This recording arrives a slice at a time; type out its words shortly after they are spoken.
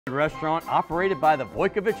Restaurant operated by the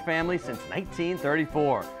Vojkovic family since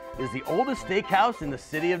 1934 is the oldest steakhouse in the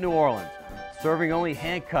city of New Orleans. Serving only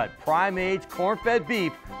hand-cut, prime-aged, corn-fed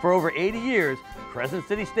beef for over 80 years, Crescent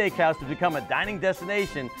City Steakhouse has become a dining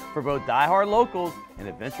destination for both die-hard locals and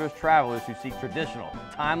adventurous travelers who seek traditional,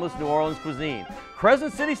 timeless New Orleans cuisine.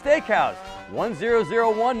 Crescent City Steakhouse,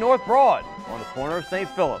 1001 North Broad, on the corner of St.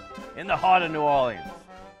 Philip, in the heart of New Orleans.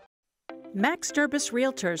 Max Durbus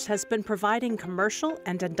Realtors has been providing commercial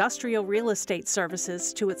and industrial real estate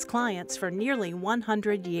services to its clients for nearly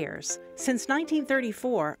 100 years. Since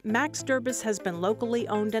 1934, Max Durbus has been locally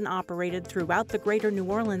owned and operated throughout the greater New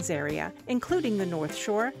Orleans area, including the North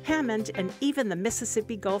Shore, Hammond, and even the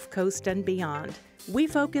Mississippi Gulf Coast and beyond. We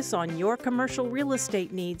focus on your commercial real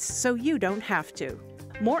estate needs so you don't have to.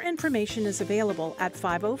 More information is available at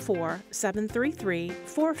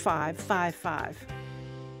 504-733-4555.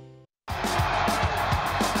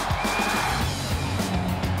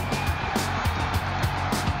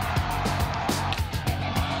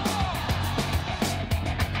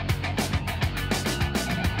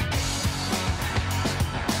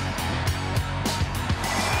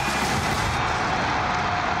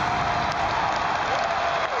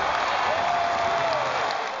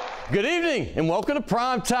 Good evening and welcome to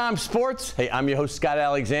Primetime Sports. Hey, I'm your host Scott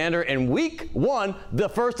Alexander, and week one, the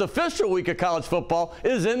first official week of college football,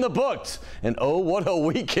 is in the books. And oh, what a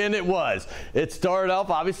weekend it was. It started off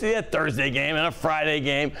obviously a Thursday game and a Friday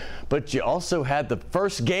game, but you also had the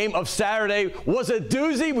first game of Saturday. Was a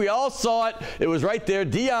doozy. We all saw it. It was right there.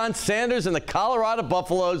 Deion Sanders and the Colorado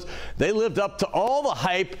Buffaloes, they lived up to all the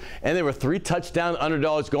hype, and they were 3 touchdown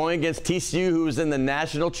underdogs going against TCU, who was in the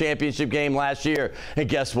national championship game last year. And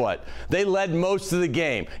guess what? They led most of the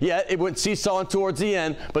game. Yeah, it went seesawing towards the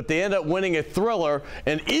end, but they ended up winning a thriller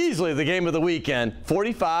and easily the game of the weekend,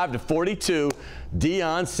 45-42.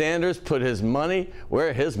 Deion Sanders put his money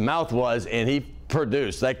where his mouth was, and he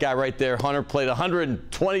produced. That guy right there, Hunter, played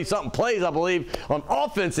 120-something plays, I believe, on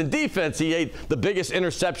offense and defense. He ate the biggest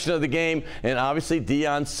interception of the game, and obviously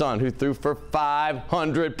Deion's son, who threw for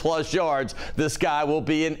 500-plus yards. This guy will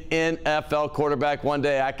be an NFL quarterback one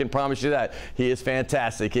day, I can promise you that. He is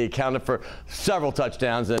fantastic. He accounted for several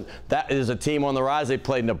touchdowns, and that is a team on the rise. They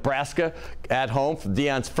played Nebraska at home for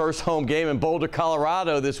Deion's first home game in Boulder,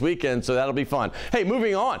 Colorado this weekend, so that'll be fun. Hey,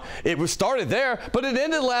 moving on. It was started there, but it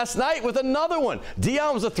ended last night with another one.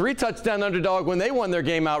 Deion was a 3-touchdown underdog when they won their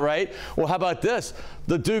game outright. Well, how about this?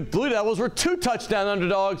 The Duke Blue Devils were 2-touchdown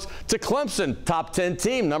underdogs to Clemson, top 10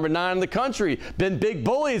 team, number 9 in the country. Been big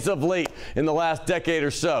bullies of late in the last decade or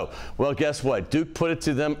so. Well, guess what? Duke put it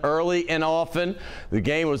to them early and often. The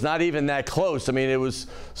game was not even that close. I mean, it was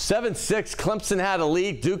 7-6. Clemson had a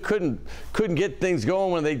lead. Duke couldn't get things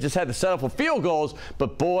going when they just had to settle for field goals.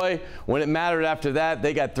 But boy, when it mattered after that,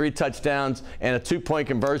 they got 3 touchdowns and a 2-point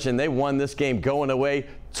conversion. They won this game going away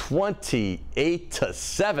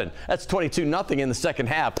 28-7. That's 22-0 in the second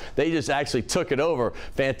half. They just actually took it over.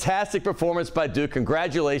 Fantastic performance by Duke.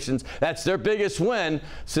 Congratulations. That's their biggest win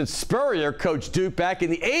since Spurrier coached Duke back in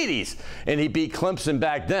the 80s, and he beat Clemson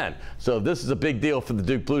back then. So this is a big deal for the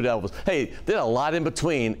Duke Blue Devils. Hey, they had a lot in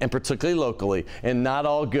between, and particularly locally, and not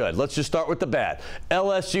all good. Let's just start with the bad.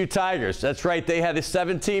 LSU Tigers. That's right. They had a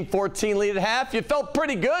 17-14 lead at half. You felt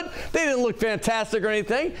pretty good. They didn't look fantastic or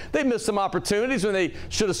anything. They missed some opportunities when they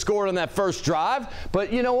should have scored on that first drive,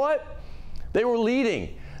 but you know what? They were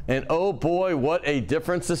leading, and oh boy, what a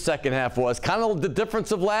difference the second half was. Kind of the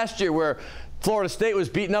difference of last year, where Florida State was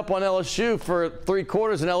beating up on LSU for 3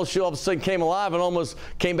 quarters, and LSU all of a sudden came alive and almost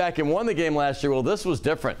came back and won the game last year. Well, this was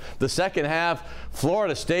different. The second half,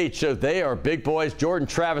 Florida State showed they are big boys. Jordan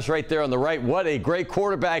Travis right there on the right. What a great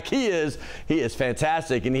quarterback he is. He is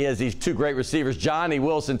fantastic, and he has these 2 great receivers. Johnny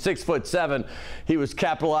Wilson, 6'7". He was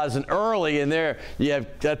capitalizing early, and there you have,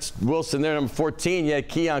 that's Wilson there, number 14. You had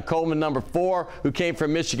Keon Coleman, number 4, who came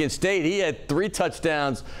from Michigan State. He had 3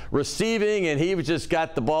 touchdowns receiving, and he just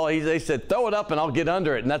got the ball. They said, throw it up and I'll get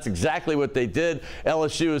under it, and that's exactly what they did.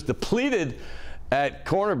 LSU is depleted at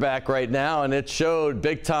cornerback right now, and it showed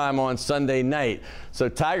big time on Sunday night. So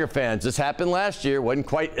Tiger fans, this happened last year. Wasn't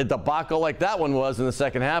quite a debacle like that one was in the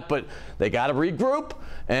second half, but they got to regroup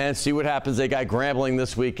and see what happens. They got Grambling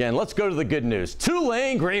this weekend. Let's go to the good news.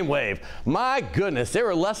 Tulane Green Wave. My goodness, they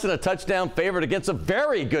were less than a touchdown favorite against a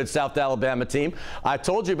very good South Alabama team. I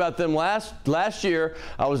told you about them last year.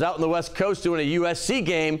 I was out on the West Coast doing a USC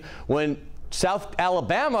game when South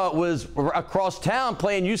Alabama was across town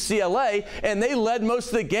playing UCLA, and they led most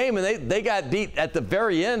of the game, and they got beat at the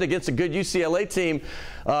very end against a good UCLA team,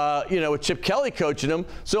 with Chip Kelly coaching them.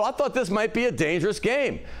 So I thought this might be a dangerous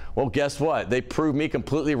game. Well, guess what? They proved me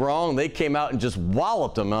completely wrong. They came out and just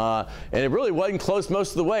walloped them, and it really wasn't close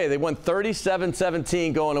most of the way. They won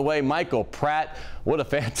 37-17 going away. Michael Pratt, what a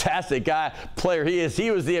fantastic player he is.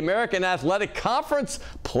 He was the American Athletic Conference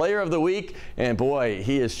Player of the Week, and boy,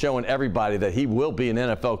 he is showing everybody that he will be an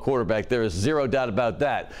NFL quarterback. There is zero doubt about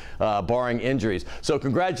that, barring injuries. So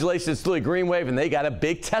congratulations to the Green Wave, and they got a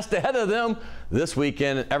big test ahead of them this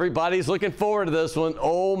weekend. Everybody's looking forward to this one.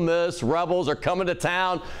 Ole Miss Rebels are coming to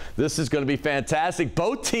town. This is going to be fantastic.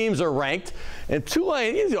 Both teams are ranked. And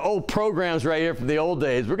Tulane, these are old programs right here from the old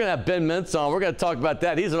days. We're going to have Ben Mintz on. We're going to talk about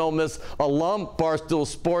that. He's an Ole Miss alum, Barstool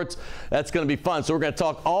Sports. That's going to be fun. So we're going to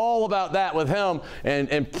talk all about that with him and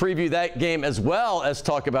preview that game, as well as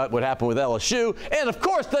talk about what happened with LSU. And, of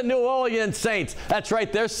course, the New Orleans Saints. That's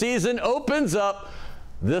right. Their season opens up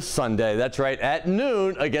this Sunday. That's right, at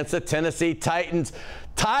noon against the Tennessee Titans.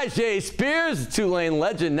 Tyjae Spears, Tulane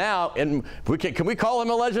legend now, and can we call him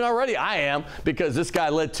a legend already? I am, because this guy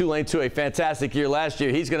led Tulane to a fantastic year last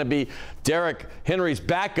year. He's going to be Derrick Henry's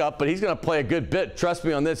backup, but he's going to play a good bit. Trust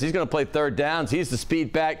me on this. He's going to play third downs. He's the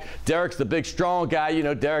speed back. Derrick's the big, strong guy. You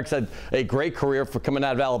know, Derrick's had a great career for coming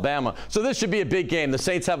out of Alabama. So this should be a big game. The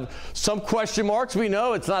Saints have some question marks. We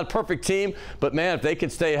know it's not a perfect team, but, man, if they can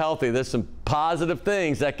stay healthy, there's some positive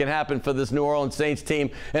things that can happen for this New Orleans Saints team,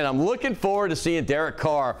 and I'm looking forward to seeing Derek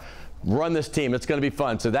Carr run this team. It's going to be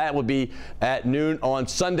fun. So that will be at noon on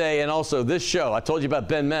Sunday. And also this show, I told you about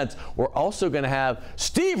Ben Mintz. We're also going to have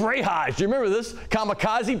Steve Rehage. Do you remember this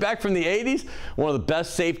kamikaze back from the 80s? One of the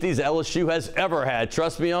best safeties LSU has ever had.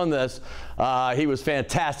 Trust me on this. He was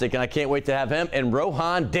fantastic, and I can't wait to have him. And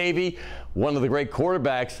Rohan, Davey, one of the great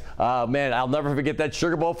quarterbacks. Man, I'll never forget that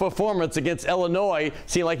Sugar Bowl performance against Illinois.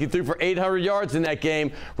 Seemed like he threw for 800 yards in that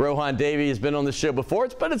game. Rohan Davey has been on the show before,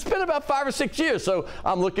 but it's been about 5 or 6 years, so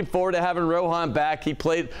I'm looking forward to having Rohan back. He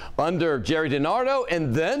played under Jerry DiNardo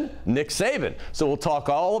and then Nick Saban. So we'll talk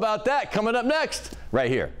all about that coming up next right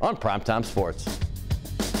here on Primetime Sports.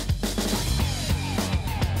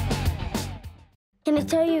 Can I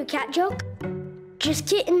tell you a cat joke? Just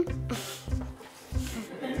kidding.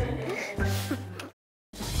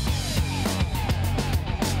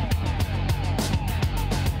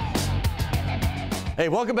 Hey,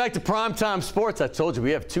 welcome back to Primetime Sports. I told you we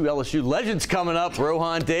have two LSU legends coming up.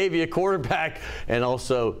 Rohan Davey, a quarterback, and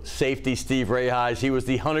also safety Steve Rehage. He was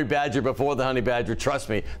the Honey Badger before the Honey Badger. Trust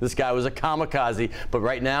me, this guy was a kamikaze. But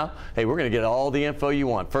right now, hey, we're going to get all the info you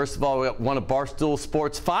want. First of all, we got one of Barstool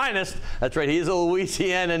Sports' finest. That's right, he's a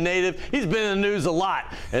Louisiana native. He's been in the news a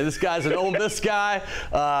lot. And this guy's an Ole Miss guy.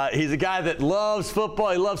 He's a guy that loves football.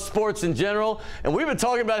 He loves sports in general. And we've been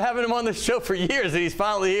talking about having him on the show for years, and he's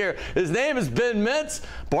finally here. His name is Ben Mintz.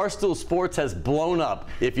 Barstool Sports has blown up.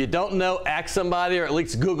 If you don't know, ask somebody or at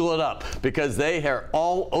least Google it up, because they are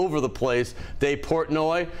all over the place. Dave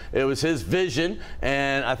Portnoy, it was his vision,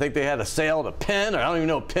 and I think they had a sale at a pen, or I don't even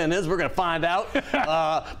know what pen is. We're going to find out.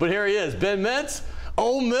 But here he is, Ben Mintz,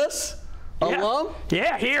 Ole Miss alum.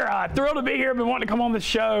 Yeah, here. Thrilled to be here. Been wanting to come on the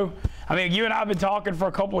show. I mean, you and I have been talking for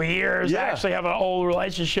a couple of years. Yeah. I actually have an old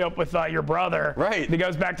relationship with your brother. Right. That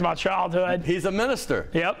goes back to my childhood. He's a minister.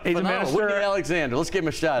 Yep, he's a minister. Whitney Alexander. Let's give him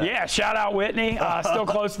a shout out. Yeah, shout out Whitney. Still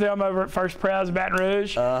close to them over at First Pres, Baton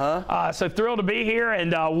Rouge. So thrilled to be here,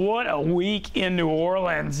 and what a week in New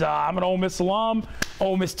Orleans. I'm an Ole Miss alum.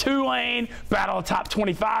 Ole Miss Tulane, battle of top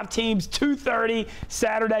 25 teams, 2:30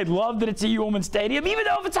 Saturday. Love that it's at Ullman Stadium. Even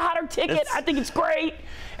though if it's a hotter ticket, I think it's great.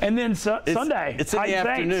 And then Sunday. It's in the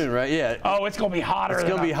afternoon, right? Yeah. Oh, it's going to be hotter. It's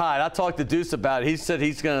going to be hot. I talked to Deuce about it. He said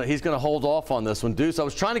he's going to hold off on this one. Deuce, I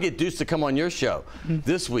was trying to get Deuce to come on your show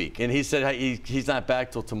this week, and he said he's not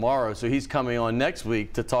back till tomorrow, so he's coming on next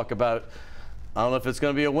week to talk about, I don't know if it's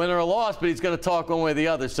going to be a win or a loss, but he's going to talk one way or the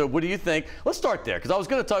other. So what do you think? Let's start there, because I was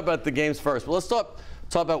going to talk about the games first, but let's talk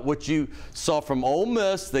about what you saw from Ole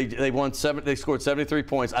Miss. They won they scored 73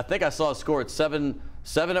 points. I think I saw a score at 7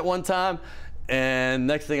 at one time. And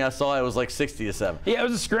next thing I saw, it was like 60-7. Yeah, it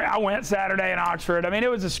was a scrimmage. I went Saturday in Oxford. I mean, it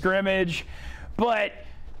was a scrimmage, but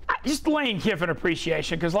just Lane Kiffin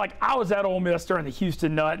appreciation, because like I was at Ole Miss during the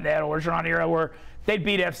Houston Nutt and Ed Orgeron era where they'd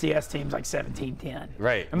beat FCS teams like 17-10.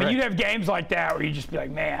 Right. I mean, you'd have games like that where you'd just be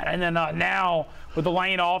like, man. And then now with the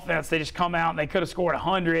Lane offense, they just come out and they could have scored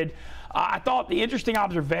 100. I thought the interesting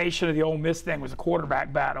observation of the Ole Miss thing was a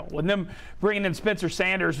quarterback battle. With them bringing in Spencer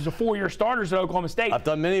Sanders, who's a 4-year starter at Oklahoma State. I've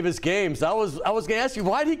done many of his games. I was going to ask you,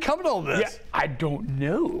 why did he come to Ole Miss? Yeah, I don't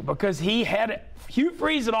know, because he had Hugh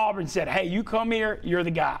Freeze at Auburn said, hey, you come here, you're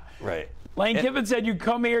the guy. Right. Lane Kiffin said, you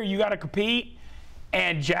come here, you got to compete,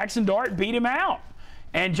 and Jackson Dart beat him out.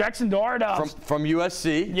 And Jackson Dart from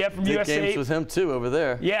USC. Yeah, from did USC. Games with him too over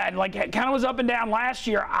there. Yeah, and like kind of was up and down last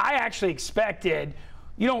year. I actually expected,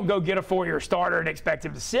 you don't go get a 4-year starter and expect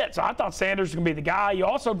him to sit. So I thought Sanders was going to be the guy. You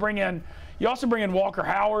also bring in Walker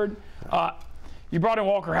Howard. You brought in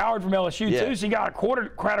Walker Howard from LSU, too, so you got a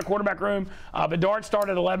crowded quarterback room. Bedard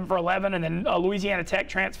started 11 for 11, and then Louisiana Tech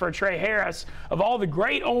transfer Trey Harris, of all the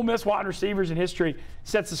great Ole Miss wide receivers in history,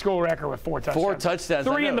 sets the school record with 4 touchdowns. 4 touchdowns.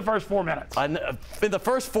 3 in the first 4 minutes. In the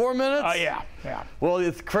first 4 minutes? Yeah. Well,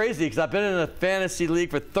 it's crazy because I've been in a fantasy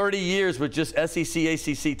league for 30 years with just SEC,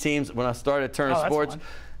 ACC teams when I started at Turner Sports. Fun.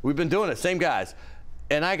 We've been doing it, same guys.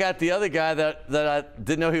 And I got the other guy that I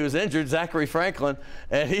didn't know he was injured, Zachary Franklin,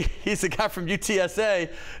 and he's the guy from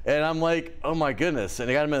UTSA. And I'm like, oh my goodness!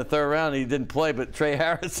 And I got him in the 3rd round, and he didn't play. But Trey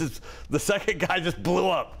Harris is the second guy, just blew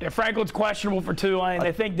up. Yeah, Franklin's questionable for Tulane.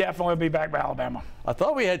 They think definitely will be back by Alabama. I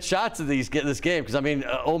thought we had shots of this game because I mean,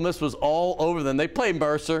 Ole Miss was all over them. They played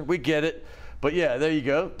Mercer, we get it. But yeah, there you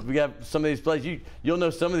go. We got some of these plays. You'll know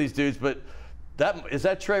some of these dudes, but is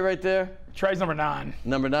that Trey right there? Trey's number 9.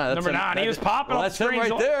 Number 9. Number 9. He was popping off the screen.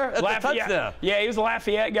 That's him right there. That's a touchdown. Yeah, he was a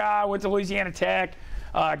Lafayette guy. Went to Louisiana Tech.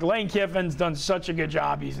 Lane Kiffin's done such a good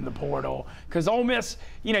job using the portal. Because Ole Miss,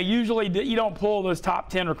 usually you don't pull those top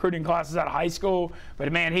 10 recruiting classes out of high school. But,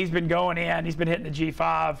 man, he's been going in. He's been hitting the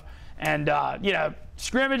G5. And,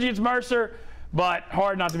 scrimmage against Mercer, but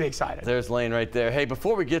hard not to be excited. There's Lane right there. Hey,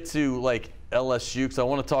 before we get to, LSU, because I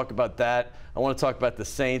want to talk about that. I want to talk about the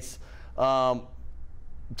Saints.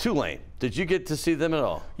 Tulane, did you get to see them at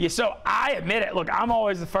all? Yeah, so I admit it. Look, I'm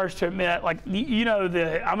always the first to admit,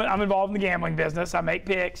 I'm involved in the gambling business. I make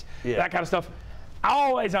picks, that kind of stuff. I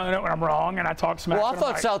always own it when I'm wrong, and I talk smack. Well, I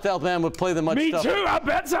thought South Alabama would play them much tougher. Me too. I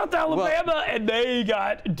bet South Alabama, and they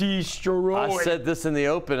got destroyed. I said this in the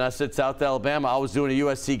open. I said South Alabama. I was doing a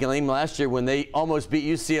USC game last year when they almost beat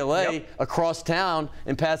UCLA across town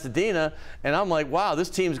in Pasadena, and I'm like, wow,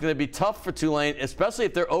 this team's going to be tough for Tulane, especially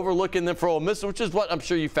if they're overlooking them for Ole Miss, which is what I'm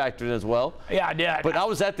sure you factored in as well. Yeah, I did. But I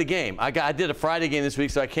was at the game. I did a Friday game this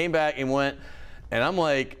week, so I came back and went, and I'm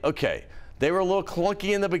like, okay, they were a little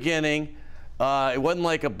clunky in the beginning. It wasn't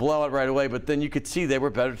like a blowout right away, but then you could see they were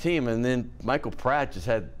a better team. And then Michael Pratt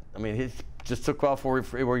he just took off where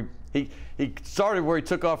he started where he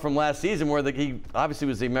took off from last season, where he obviously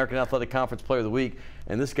was the American Athletic Conference Player of the Week.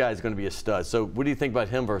 And this guy's going to be a stud. So what do you think about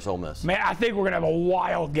him versus Ole Miss? Man, I think we're going to have a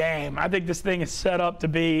wild game. I think this thing is set up to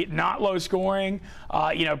be not low scoring.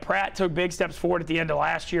 Pratt took big steps forward at the end of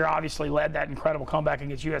last year, obviously led that incredible comeback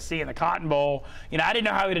against USC in the Cotton Bowl. I didn't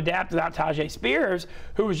know how he'd adapt without Tajay Spears,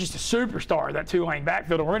 who was just a superstar of that Tulane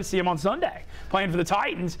backfield. And we're going to see him on Sunday playing for the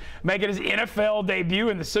Titans, making his NFL debut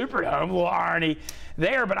in the Superdome. A little irony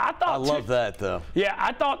there. But I thought I love that, though. Yeah,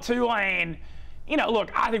 I thought Tulane –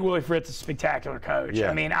 look, I think Willie Fritz is a spectacular coach. Yeah.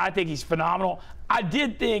 I mean, I think he's phenomenal. I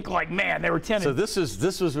did think, man, they were 10. So this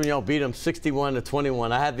was when y'all beat them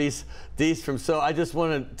 61-21. I had these from. So I just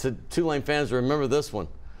wanted Tulane fans to remember this one.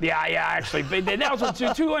 Yeah, actually. That was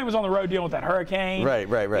when Tulane was on the road dealing with that hurricane. Right.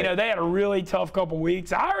 They had a really tough couple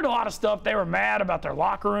weeks. I heard a lot of stuff. They were mad about their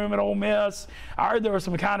locker room at Ole Miss. I heard there was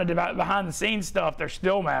some kind of behind-the-scenes stuff they're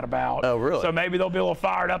still mad about. Oh, really? So maybe they'll be a little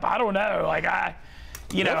fired up. I don't know.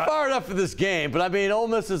 They're fired up for this game, but I mean, Ole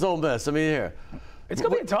Miss is Ole Miss. I mean, here. It's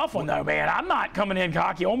going to be a tough one, though, man. I'm not coming in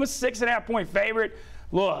cocky. Ole Miss 6.5-point favorite.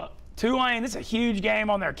 Look, Tulane, this is a huge game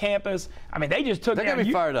on their campus. I mean, they just took They're going to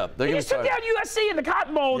be fired up. They just took down USC in the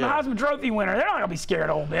Cotton Bowl, the Heisman Trophy winner. They're not going to be scared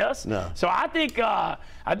of Ole Miss. No. So I think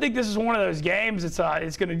this is one of those games. It's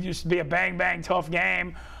going to just be a bang tough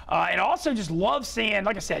game. And also just love seeing,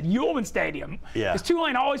 like I said, Ullman Stadium. Yeah. Because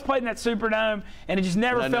Tulane always played in that Superdome, and it just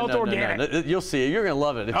never felt organic. No. You'll see it. You're going to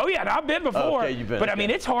love it. Oh, yeah. I've been before. Okay, you've been. But, I mean,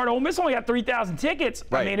 it's hard. Ole Miss only got 3,000 tickets.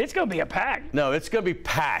 Right. I mean, it's going to be a pack. No, it's going to be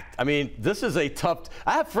packed. I mean, this is a tough –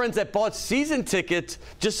 I have friends that bought season tickets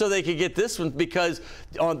just so they could get this one because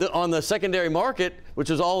on the secondary market, which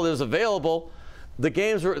is all that was available –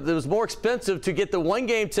 it was more expensive to get the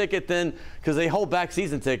one-game ticket than because they hold back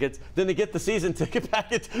season tickets than to get the season ticket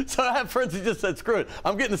package. So I have friends who just said, "Screw it,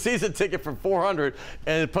 I'm getting the season ticket for $400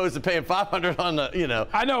 as opposed to paying $500 on the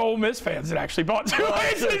I know Ole Miss fans that actually bought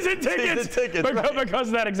season tickets because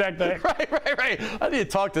of that exact thing. Right. I need to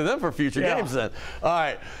talk to them for future games then. All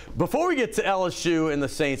right. Before we get to LSU and the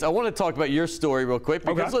Saints, I want to talk about your story real quick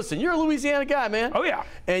because listen, you're a Louisiana guy, man. Oh yeah.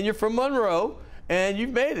 And you're from Monroe. And you've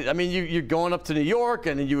made it. I mean, you're going up to New York,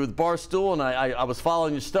 and you were with Barstool, and I was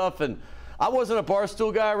following your stuff. And I wasn't a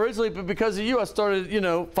Barstool guy originally, but because of you, I started,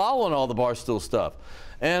 following all the Barstool stuff.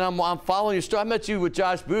 And I'm following your story. I met you with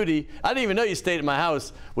Josh Booty. I didn't even know you stayed at my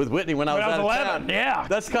house with Whitney when I was out of 11, town. Yeah.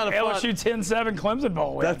 That's kind of fun. LSU 10-7 Clemson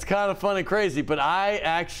Bowl win. That's kind of fun and crazy. But I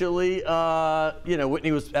actually,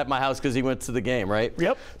 Whitney was at my house because he went to the game, right?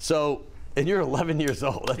 Yep. So And you're 11 years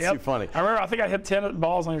old. That's too funny. I remember, I think I hit 10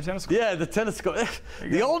 balls on your tennis court. Yeah, the tennis court.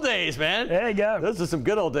 The old days, man. There you go. Those are some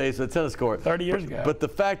good old days for the tennis court. 30 years ago. But the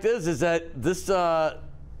fact is that this,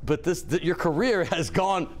 your career has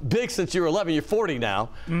gone big since you were 11. You're 40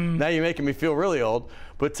 now. Now you're making me feel really old.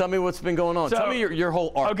 But tell me what's been going on. Tell me your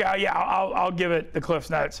whole arc. Okay, yeah, I'll give it the Cliff's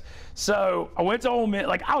Notes. So I went to Ole Miss.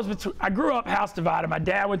 Like I grew up house divided. My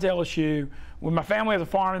dad went to LSU. When my family has a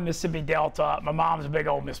farm in the Mississippi Delta, my mom's a big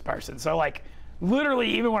Ole Miss person. So like, literally,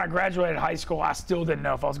 even when I graduated high school, I still didn't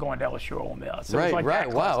know if I was going to LSU or Ole Miss. So right, it was like right.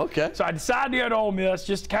 Wow, okay. So I decided to go to Ole Miss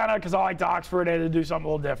just kind of because I liked Oxford. I had to do something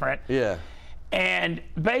a little different. Yeah. And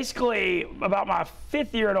basically, about my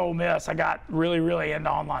 5th year at Ole Miss, I got really, really into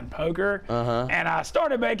online poker. And I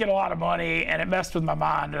started making a lot of money, and it messed with my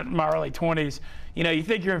mind in my early 20s. You know, you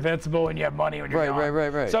think you're invincible and you have money when you're young.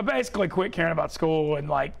 Right. So I basically quit caring about school and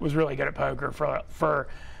like was really good at poker for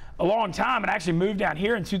a long time, and actually moved down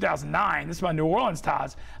here in 2009. This is my New Orleans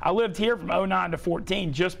ties. I lived here from 09 to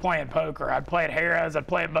 14 just playing poker. I'd play at Harrah's, I'd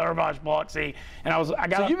play at Rehage, Biloxi, and I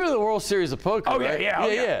got. So you were in the World Series of Poker, right?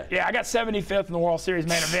 Yeah, I got 75th in the World Series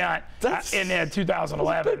main event in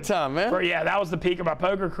 2011. Big time, man. That was the peak of my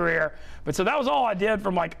poker career. But so that was all I did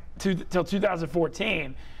from like till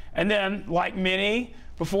 2014, and then like many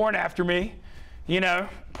before and after me, you know,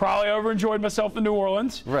 probably overenjoyed myself in New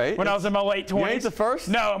Orleans. Right. When I was in my late 20s. You ain't the first?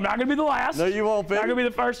 No, I'm not going to be the last. No, you won't be. I'm not going to be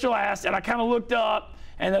the first or last. And I kind of looked up,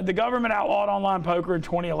 and the government outlawed online poker in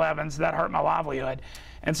 2011, so that hurt my livelihood.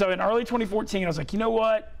 And so in early 2014, I was like, you know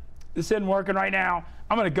what? This isn't working right now.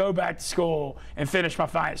 I'm going to go back to school and finish my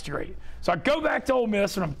finance degree. So I go back to Ole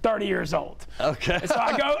Miss when I'm 30 years old. Okay. And so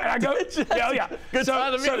I go. Good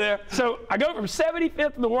time to be there. So I go from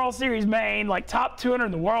 75th in the World Series main, like top 200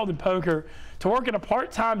 in the world in poker, to working a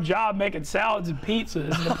part-time job making salads and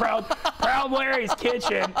pizzas in the proud Larry's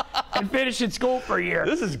kitchen and finishing school for a year.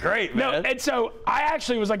 This is great, man. No, and so I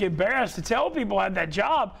actually was like embarrassed to tell people I had that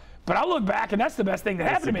job. But I look back, and that's the best thing that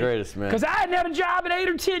happened to me. That's the greatest, man. Because I hadn't had a job in 8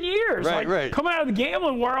 or 10 years. Right. Coming out of the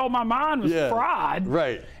gambling world, my mind was fried.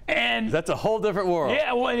 Right. And that's a whole different world.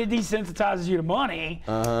 Yeah, well, and it desensitizes you to money.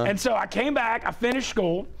 And so I came back, I finished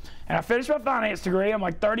school, and I finished my finance degree. I'm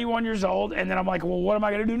like 31 years old, and then I'm like, well, what am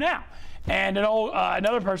I going to do now? And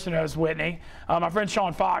another person knows Whitney, my friend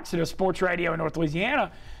Sean Fox, who does sports radio in North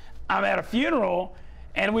Louisiana. I'm at a funeral,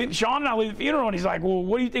 and Sean and I leave the funeral, and he's like, well,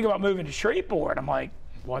 what do you think about moving to Shreveport? I'm like,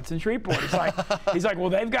 what's in Shreveport? He's like,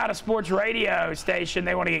 well, they've got a sports radio station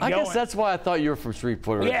they want to get going. I guess that's why I thought you were from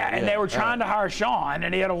Shreveport. Yeah, and they were trying to hire Sean,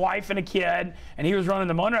 and he had a wife and a kid, and he was running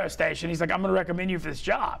the Monroe station. He's like, I'm going to recommend you for this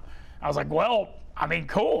job. I was like, well, I mean,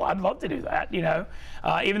 cool. I'd love to do that, you know.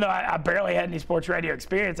 Even though I barely had any sports radio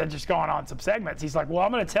experience, I'd just gone on some segments. He's like, well,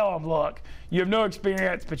 I'm going to tell him, look, you have no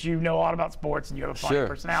experience, but you know a lot about sports, and you have a funny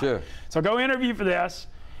personality. Sure. So go interview for this,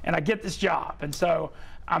 and I get this job. And so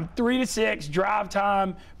I'm 3 to 6, drive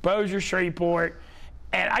time, Bossier, Shreveport,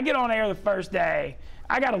 and I get on air the first day.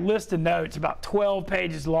 I got a list of notes about 12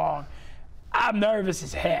 pages long. I'm nervous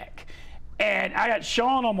as heck. And I got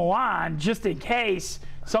Sean on the line just in case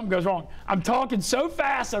something goes wrong. I'm talking so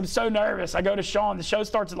fast, I'm so nervous. I go to Sean. The show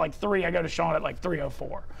starts at like 3. I go to Sean at like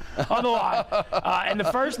 3:04 on the line. And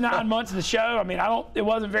the first 9 months of the show, I mean, it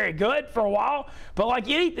wasn't very good for a while. But like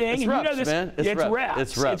anything, it's and reps, you know this, man.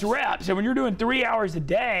 It's reps. And when you're doing 3 hours a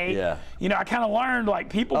day, you know, I kind of learned like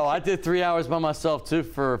people. Oh, I did 3 hours by myself too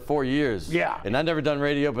for 4 years. Yeah. And I'd never done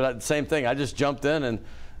radio, but same thing. I just jumped in, and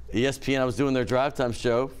ESPN, I was doing their drive time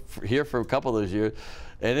show here for a couple of those years.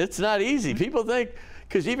 And it's not easy. People think,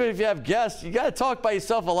 because even if you have guests, you got to talk by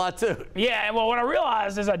yourself a lot too. Yeah, and well, what I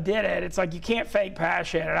realized as I did it, it's like you can't fake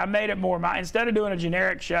passion, and I made it more instead of doing a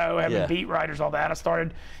generic show, having beat writers, all that, I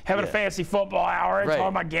started having a fantasy football hour and talking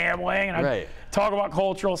about gambling, and I talk about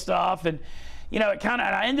cultural stuff, and you know, and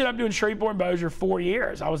I ended up doing Shreveport and Bossier 4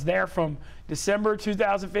 years. I was there from December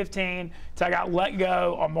 2015 till I got let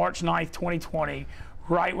go on March 9th, 2020.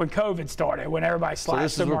 Right when COVID started, when everybody slashed. So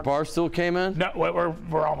this is where Barstool came in? No,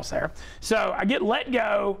 we're almost there. So I get let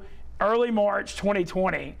go early March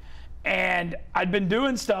 2020, and I'd been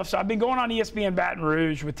doing stuff. So I've been going on ESPN Baton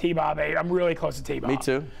Rouge with T-Bob. I'm really close to T-Bob. Me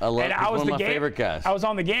too. I love him. He's one of my favorite guys. I was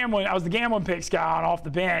on the gambling. I was the gambling picks guy on Off the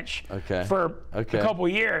Bench for a couple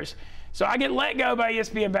of years. So I get let go by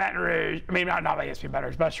ESPN Baton Rouge. I mean, not by ESPN Baton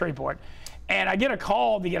Rouge, by Shreveport. And I get a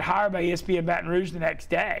call to get hired by ESPN Baton Rouge the next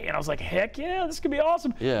day. And I was like, heck yeah, this could be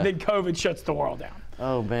awesome. Yeah. Then COVID shuts the world down.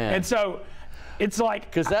 Oh, man. And so it's like.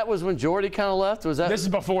 Because that was when Jordy kind of left? Was that? This is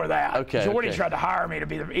before that. Okay. Jordy tried to hire me to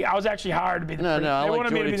be the. I was actually hired to be the. No, I like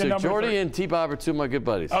Jordy too. Jordy 3. and T-Bob are two of my good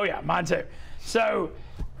buddies. Oh, yeah, mine too. So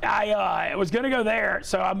I was going to go there.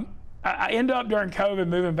 So I ended up during COVID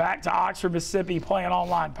moving back to Oxford, Mississippi, playing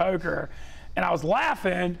online poker, and I was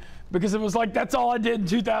laughing because it was like that's all I did in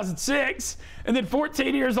 2006, and then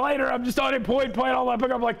 14 years later, I'm just unemployed playing online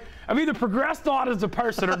poker. I'm like, I've either progressed on as a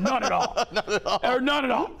person or none at all. Or none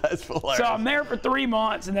at all. That's hilarious. So I'm there for 3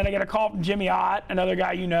 months, and then I get a call from Jimmy Ott, another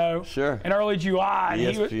guy you know. Sure. In early July.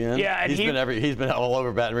 ESPN. He's been all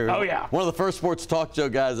over Baton Rouge. Oh yeah. One of the first sports talk show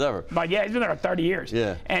guys ever. But yeah, he's been there for 30 years.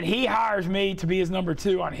 Yeah. And he hires me to be his number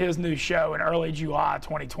 2 on his new show in early July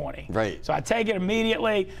 2020. Right. So I take it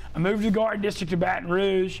immediately. I moved to the Garden District of Baton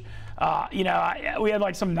Rouge. We had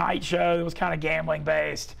like some night show that was kind of gambling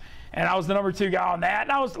based, and I was the number 2 guy on that.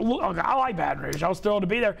 And I like Baton Rouge. I was thrilled to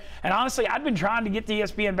be there. And honestly, I'd been trying to get to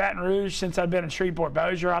ESPN Baton Rouge since I'd been in Shreveport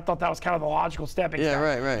Bossier. I thought that was kind of the logical stepping stone.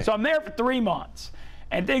 Yeah, right. So I'm there for 3 months,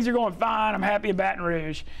 and things are going fine. I'm happy in Baton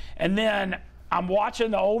Rouge, and then I'm watching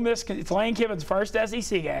the Ole Miss. It's Lane Kiffin's first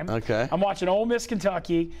SEC game. Okay. I'm watching Ole Miss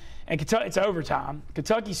Kentucky, and Kentucky, it's overtime.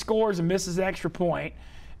 Kentucky scores and misses an extra point.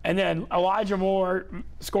 And then Elijah Moore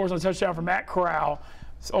scores on a touchdown for Matt Corral.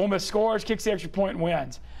 So Ole Miss scores, kicks the extra point, and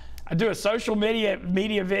wins. I do a social media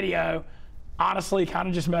video, honestly, kind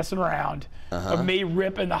of just messing around, of me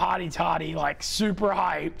ripping the hottie toddy, like super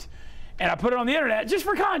hyped. And I put it on the internet just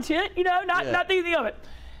for content, not anything of it.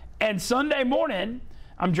 And Sunday morning,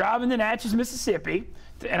 I'm driving to Natchez, Mississippi,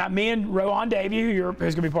 and me and Rohan, Davey, who's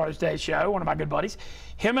going to be part of today's show, one of my good buddies,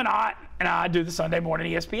 him and I do the Sunday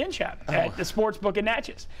morning ESPN show at the sports book in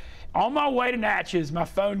Natchez. On my way to Natchez, my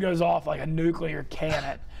phone goes off like a nuclear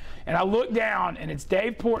cannon. And I look down, and it's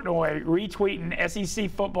Dave Portnoy retweeting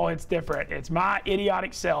SEC football. It's different. It's my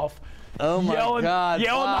idiotic self. Oh my God!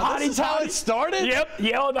 Yelling the hottie. This is how it started. Yep,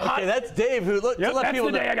 yelling the hottie. Okay, that's Dave. Who let that's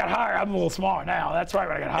people the day I got hired. I'm a little smaller now. That's right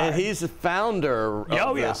when I got hired. And he's the founder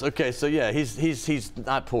of this. Okay, so yeah, he's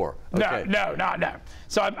not poor. Okay. No.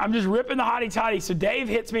 So I'm just ripping the hottie toddy. So Dave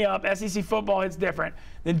hits me up. SEC football hits different.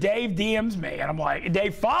 Then Dave DMs me, and I'm like,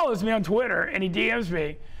 Dave follows me on Twitter, and he DMs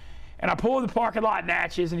me. And I pull in the parking lot in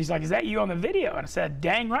Natchez, and he's like, is that you on the video? And I said,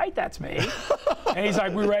 dang right, that's me. And he's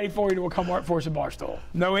like, we're ready for you to come work for us at Barstool.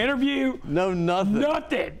 No interview. No, nothing.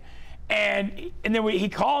 Nothing. And then he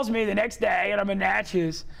calls me the next day, and I'm in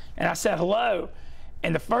Natchez, and I said hello.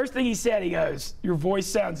 And the first thing he said, he goes, your voice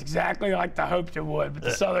sounds exactly like I hoped it would, with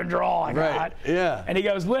the southern drawl I got. Right, yeah. And he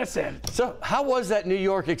goes, listen. So how was that New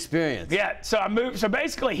York experience? Yeah, so I moved. So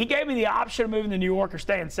basically, he gave me the option of moving to New York or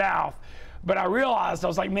staying south. But I realized, I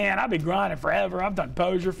was like, man, I've been grinding forever. I've done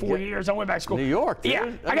Bossier 4 years. I went back to school. New York, dude.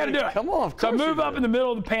 Yeah, I got to do it. Come on, of course. So I moved up in the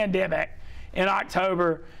middle of the pandemic in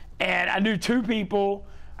October, and I knew 2 people.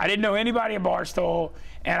 I didn't know anybody in Barstool.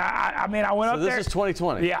 And I went up there. So this is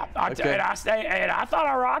 2020? Yeah. Okay. And I thought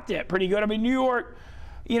I rocked it pretty good. I mean, New York,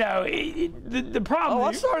 the problem. Oh,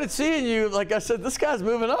 I started seeing you. Like I said, this guy's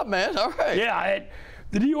moving up, man. All right. Yeah.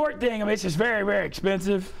 The New York thing, I mean, it's just very, very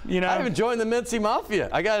expensive, I haven't joined the Mintz Mafia.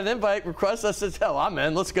 I got an invite request. I said, hell, I'm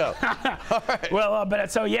in. Let's go. All right. Well,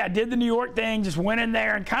 did the New York thing, just went in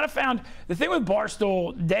there and kind of found, the thing with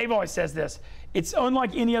Barstool, Dave always says this, it's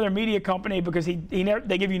unlike any other media company because they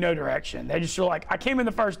give you no direction. They just feel like, I came in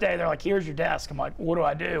the first day, they're like, here's your desk. I'm like, what do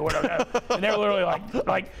I do? What do I do? And they're literally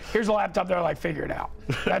like, here's a laptop. They're like, figure it out.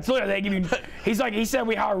 That's literally, they give you, he said,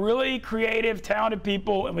 we hire really creative, talented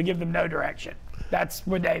people and we give them no direction. That's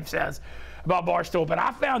what Dave says about Barstool. But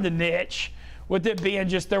I found a niche with it being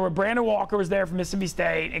just there were Brandon Walker was there from Mississippi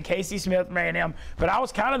State and Casey Smith from A&M. But I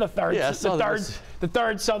was kind of the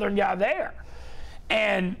third Southern guy there.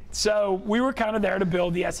 And so we were kind of there to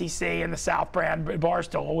build the SEC and the South brand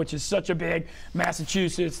Barstool, which is such a big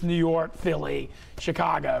Massachusetts, New York, Philly,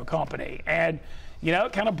 Chicago company. And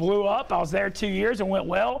it kind of blew up. I was there 2 years and went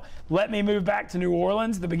well. Let me move back to New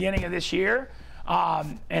Orleans the beginning of this year.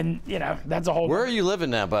 That's a whole. Where are you living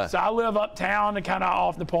now, bud? So I live uptown and kind of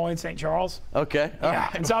off Napoleon, St. Charles. Okay. All right.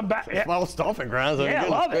 And so I'm back. Yeah. Well, stomping grounds.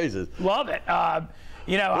 Love it.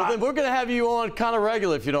 Well, then we're gonna have you on kind of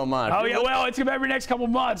regular if you don't mind. Oh yeah. Well, it's gonna be every next couple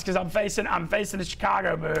months because I'm facing a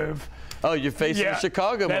Chicago move. Oh, you're facing a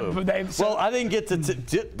Chicago move. Well, I didn't get to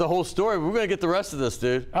the whole story. We're going to get the rest of this,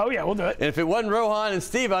 dude. Oh, yeah, we'll do it. And if it wasn't Rohan and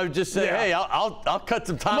Steve, I would just say, hey, I'll cut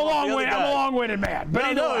some time. I'm a long-winded man.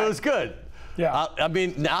 But no, it was good. Yeah. I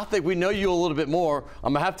mean, now I think we know you a little bit more.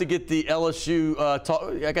 I'm going to have to get the LSU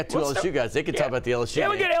talk. I got 2 LSU guys. They can talk about the LSU. Yeah,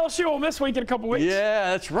 we get LSU Ole Miss week in a couple weeks.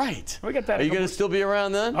 Yeah, that's right. We get that. Are you going to still be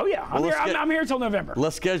around then? Oh, yeah. I'm here until November.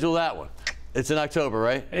 Let's schedule that one. It's in October,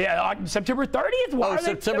 right? Yeah, September 30th. Why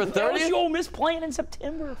September 30th? LSU Ole Miss playing in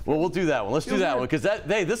September. Well, we'll do that one. Let's do that one because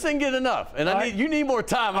this ain't get enough, and you need more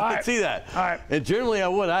time. I can see that. All right. And generally, I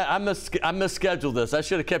would. I misscheduled this. I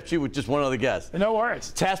should have kept you with just one other guest. No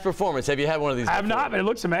worries. Task Performance. Have you had one of these? I have not, but it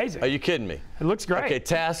looks amazing. Are you kidding me? It looks great. Okay,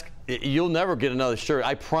 Task You'll never get another shirt.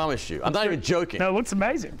 I promise you. I'm not even joking. No, it looks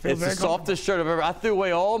amazing. Feels It's the softest shirt I've ever. I threw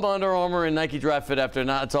away all my Under Armour and Nike Dry Fit after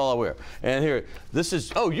that. That's all I wear. And here, this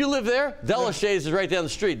is. Oh, you live there? Delachey's is right down the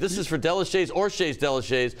street. This is for Delachey's or Shays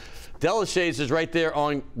Delachey's. Delachey's is right there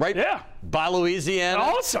by Louisiana.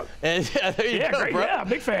 Awesome. And there you go, great. bro. Yeah,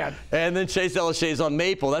 big fan. And then Shays Delachey's on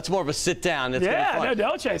Maple. That's more of a sit down. It's no,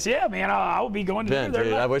 Delachey's. Yeah, man, I would be going to Ben, there.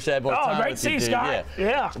 dude, I wish I had more time. Oh, great to see you, Scott.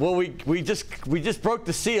 Yeah. Well, we just broke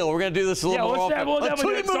the seal. We're gonna do this a little more often.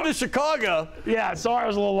 Until you move to Chicago. Yeah, sorry I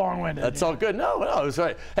was a little long-winded. That's all good. No, it was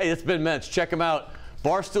right. Hey, it's been Mintz. Check him out.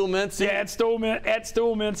 Barstool Mintzy? Yeah, at Stool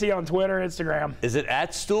Mintzy on Twitter, Instagram. Is it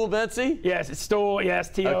at Stool Mintzy? Yes, it's Stool. Yes,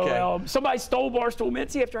 T-O-L. Okay. Somebody stole Barstool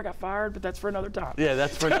Mintzy after I got fired, but that's for another time. Yeah,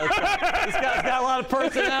 that's for another time. This guy's got a lot of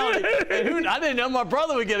personality. And I didn't know my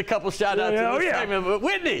brother would get a couple shout-outs in this segment. But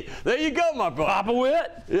Whitney, there you go, my brother. Papa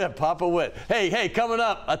Whit? Yeah, Papa Whit. Hey, coming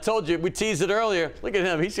up, I told you, we teased it earlier. Look at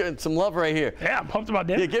him. He's getting some love right here. Yeah, I'm pumped about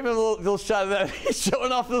that. Yeah, give him a little shot of that. He's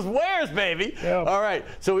showing off those wares, baby. Yeah. All right,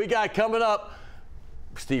 so we got coming up,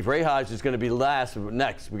 Steve Rehage is going to be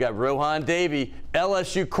next. We got Rohan, Davey,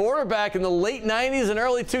 LSU quarterback in the late 90s and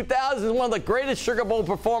early 2000s, one of the greatest Sugar Bowl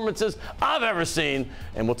performances I've ever seen.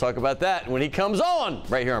 And we'll talk about that when he comes on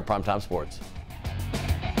right here on Primetime Sports.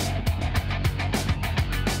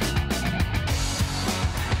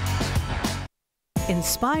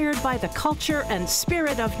 Inspired by the culture and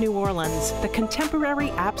spirit of New Orleans, the contemporary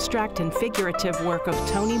abstract and figurative work of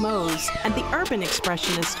Tony Mose and the urban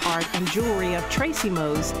expressionist art and jewelry of Tracy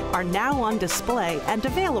Mose are now on display and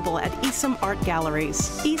available at Esom Art Galleries.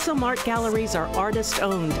 Esom Art Galleries are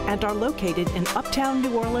artist-owned and are located in Uptown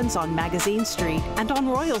New Orleans on Magazine Street and on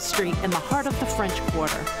Royal Street in the heart of the French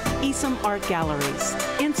Quarter. Esom Art Galleries,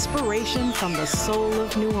 inspiration from the soul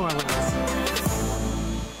of New Orleans.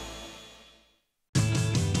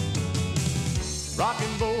 Rock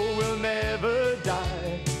and roll will never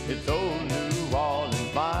die. It's old New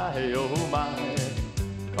Orleans, my oh my.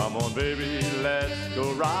 Come on, baby, let's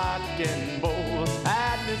go rock and roll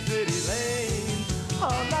at the city lane.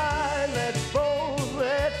 All night, let's roll,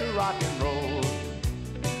 let's rock and roll.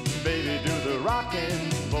 Baby, do the rock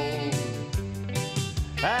and roll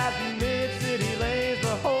at the mid-city lanes,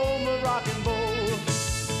 the home of rock and roll.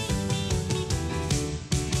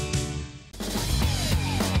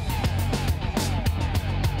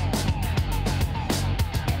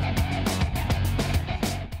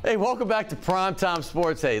 Hey, welcome back to Primetime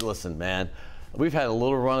Sports. Hey, listen, man, we've had a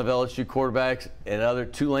little run of LSU quarterbacks and other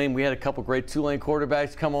Tulane. We had a couple great Tulane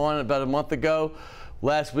quarterbacks come on about a month ago.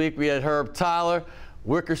 Last week we had Herb Tyler.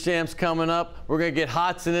 Wickersham's coming up. We're going to get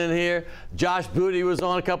Hodson in here. Josh Booty was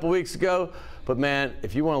on a couple weeks ago. But, man,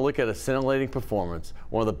 if you want to look at a scintillating performance,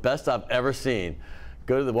 one of the best I've ever seen,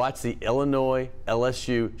 watch the Illinois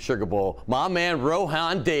LSU Sugar Bowl. My man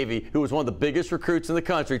Rohan Davey, who was one of the biggest recruits in the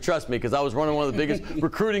country, trust me, because I was running one of the biggest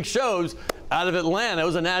recruiting shows out of Atlanta. It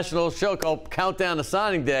was a national show called Countdown to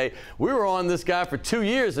Signing Day. We were on this guy for 2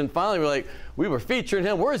 years, and finally we were featuring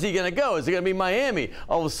him. Where is he going to go? Is he going to be Miami?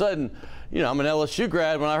 All of a sudden, you know, I'm an LSU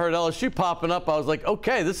grad. When I heard LSU popping up, I was like,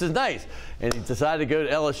 okay, this is nice. And he decided to go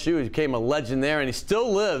to LSU. He became a legend there, and he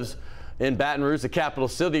still lives in Baton Rouge, the capital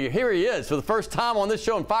city. Here he is for the first time on this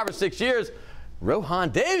show in 5 or 6 years.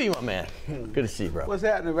 Rohan Davey, my man. Good to see you, bro. What's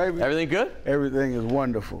happening, baby? Everything good? Everything is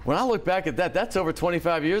wonderful. When I look back at that, that's over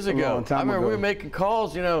 25 years ago. A long time I remember ago. we were making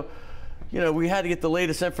calls, you know, we had to get the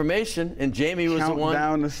latest information, and Jamie was the one.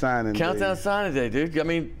 Countdown to signing day. Countdown to signing day, dude. I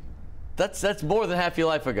mean, that's more than half your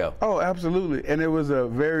life ago. Oh, absolutely. And it was a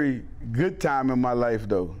very good time in my life,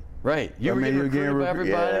 though. Right. You were getting recruited by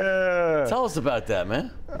everybody? Yeah. Tell us about that,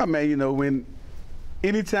 man. I mean, you know,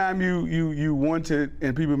 anytime you want it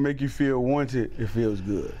and people make you feel wanted, it feels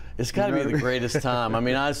good. It's got to be the greatest time. I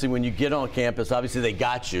mean, honestly, when you get on campus, obviously they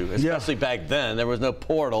got you, especially back then. There was no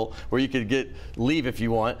portal where you could leave if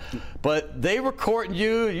you want. But they were courting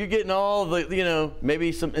you. You're getting all the, you know,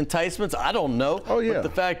 maybe some enticements. I don't know. Oh, yeah. But the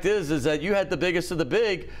fact is that you had the biggest of the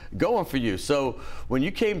big going for you. So when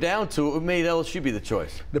you came down to it, what made LSU be the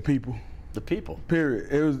choice? The people. The people. Period.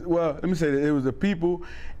 It was, well, let me say that it was the people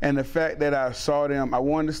and the fact that I saw them. I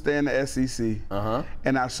wanted to stay in the SEC,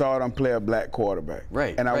 and I saw them play a black quarterback.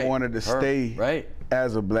 Right. And I wanted to stay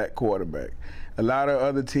as a black quarterback. A lot of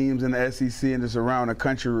other teams in the SEC and just around the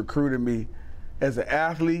country recruited me as an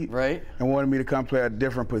athlete, and wanted me to come play a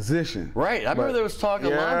different position. Right. I remember there was talk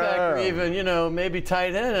of linebacker, even, you know, maybe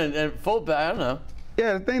tight end and fullback. I don't know.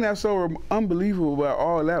 Yeah. The thing that's so unbelievable about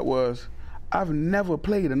all that was, I've never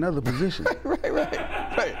played another position.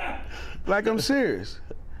 Right. Like, I'm serious.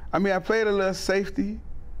 I mean, I played a little safety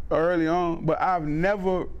early on, but I've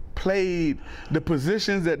never played the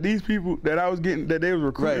positions that these people that I was getting, that they was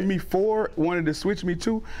recruiting me for, wanted to switch me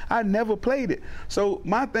to. I never played it. So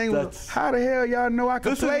my thing was, how the hell y'all know I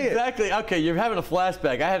could play it? Exactly. Okay, you're having a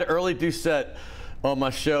flashback. I had Early Doucette on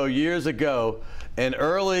my show years ago. And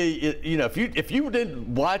Early, you know, if you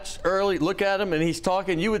didn't watch Early, look at him and he's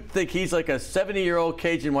talking, you would think he's like a 70-year-old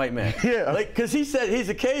Cajun white man. Yeah. Like, because he said he's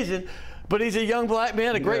a Cajun, but he's a young black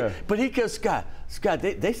man, but he goes, Scott,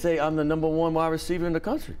 they say I'm the #1 wide receiver in the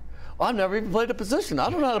country. I've never even played a position. I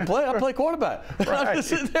don't know how to play. I play quarterback. Right. I'm just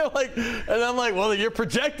sitting there like, and I'm like, well, you're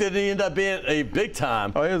projected, and you end up being a big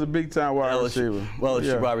time. Oh, he was a big time wide receiver. Well,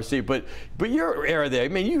 it's wide receiver, but your era there. I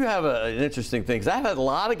mean, you have an interesting thing. 'Cause I've had a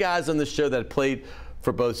lot of guys on this show that played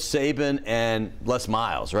for both Saban and Les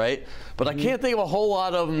Miles, right? But I can't think of a whole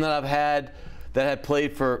lot of them that I've had that had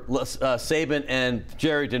played for Saban and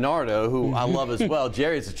Jerry DiNardo, who I love as well.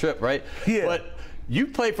 Jerry's a trip, right? Yeah. But you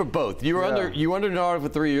played for both. You were under DiNardo for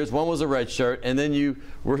 3 years. One was a red shirt, and then you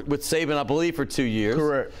were with Saban, I believe, for 2 years.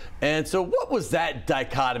 Correct. And so, what was that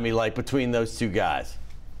dichotomy like between those two guys?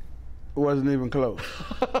 It wasn't even close.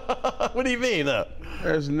 What do you mean, though?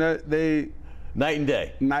 There's night and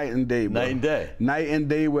day. Night and day, bro. Night and day. Night and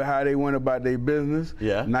day with how they went about their business.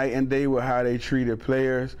 Yeah. Night and day with how they treated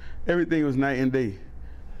players. Everything was night and day.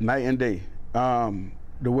 Night and day.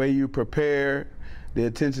 The way you prepared, the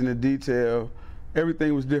attention to detail,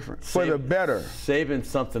 everything was different. For the better. Saban's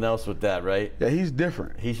something else with that, right? Yeah, he's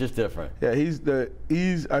different. He's just different. Yeah,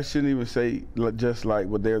 I shouldn't even say just like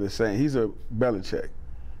what they're the same. He's a Belichick.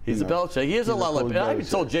 He's a Belichick. He is a lot like, I even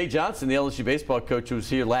told Jay Johnson, the LSU baseball coach who was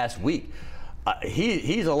here last week,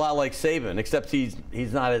 he's a lot like Saban, except he's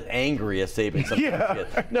not as angry as Saban sometimes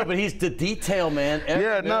gets. No, but he's the detail man. Every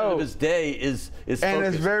minute of his day is focused. And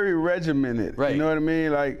it's very regimented. Right. You know what I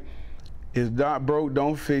mean? Like, it's not broke,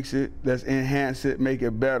 don't fix it. Let's enhance it, make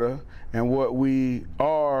it better. And what we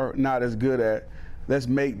are not as good at, let's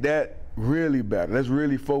make that really better. Let's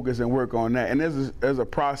really focus and work on that. And there's a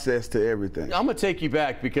process to everything. I'm going to take you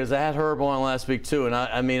back because I had Herb on last week too. And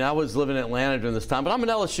I mean, I was living in Atlanta during this time, but I'm an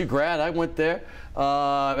LSU grad. I went there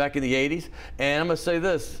back in the 80s. And I'm going to say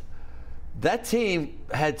this. That team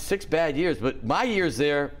had 6 bad years, but my years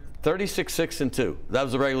there, 36-6-2. That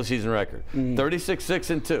was the regular season record.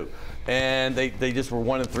 36-6-2. And they just were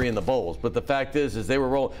 1-3 in the bowls. But the fact is they were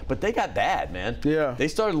rolling. But they got bad, man. Yeah. They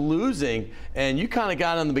started losing, and you kind of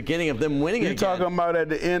got on the beginning of them winning again. You're talking about at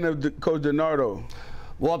the end of Coach DiNardo.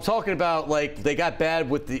 Well, I'm talking about, like, they got bad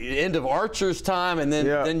with the end of Archer's time, and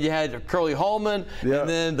then you had Curly Holman, and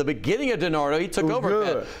then the beginning of DiNardo, he took over.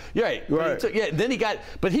 Good. Right. Then he got,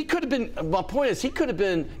 but he could have been, my point is, he could have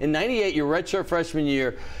been, in 98, your redshirt freshman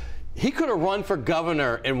year, he could have run for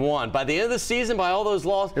governor and won. By the end of the season, by all those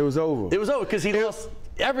losses, it was over. It was over because he lost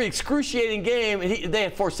every excruciating game, and they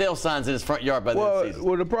had 4 sale signs in his front yard by the end of the season.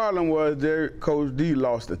 Well, the problem was Coach D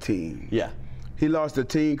lost the team. Yeah. He lost the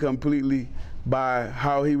team completely by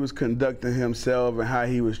how he was conducting himself and how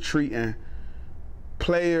he was treating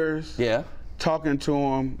players, talking to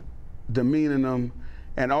them, demeaning them,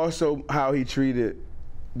 and also how he treated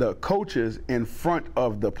the coaches in front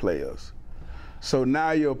of the players. So now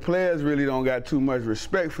your players really don't got too much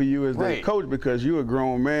respect for you as their coach because you're a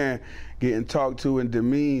grown man getting talked to and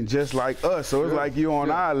demeaned just like us. So it's like you're on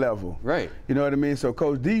our level. Right. You know what I mean? So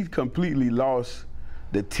Coach D completely lost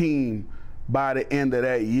the team by the end of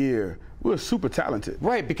that year. We were super talented.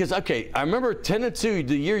 Right, because, okay, I remember 10-2,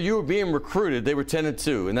 the year you were being recruited, they were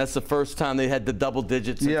 10-2, and that's the first time they had the double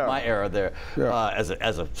digits since my era there as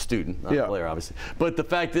a student, not a player, obviously. But the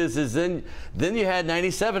fact is then you had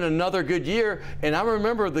 97, another good year, and I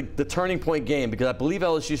remember the turning point game because I believe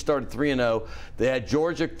LSU started 3-0. They had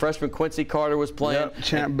Georgia, freshman Quincy Carter was playing.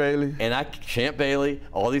 Champ Bailey. And Champ Bailey.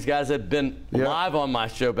 All these guys had been live on my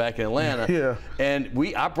show back in Atlanta. And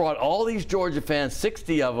I brought all these Georgia fans,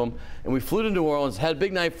 60 of them, and we flew to New Orleans, had a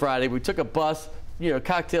big night Friday. We took a bus,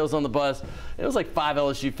 cocktails on the bus. It was like 5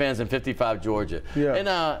 LSU fans and 55 Georgia.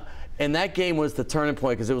 And that game was the turning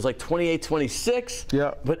point because it was like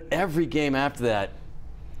 28-26. But every game after that,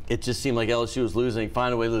 it just seemed like LSU was losing,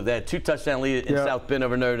 find a way to lose. They had 2 touchdown lead in South Bend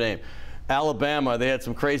over Notre Dame. Alabama, they had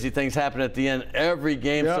some crazy things happen at the end every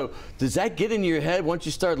game. So does that get in your head once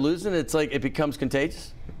you start losing? It's like it becomes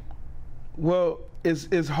contagious? Well,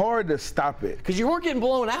 it's hard to stop it. Because you weren't getting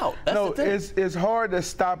blown out. That's the thing. It's hard to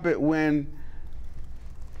stop it when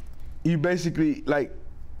you basically, like,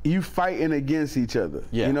 you fighting against each other.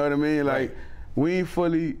 You know what I mean? Like, we ain't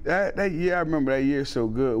fully, that year, I remember that year so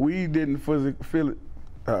good. We didn't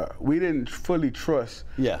we didn't fully trust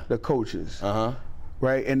the coaches.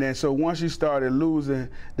 Right? And then so once you started losing,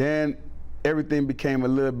 then everything became a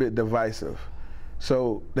little bit divisive.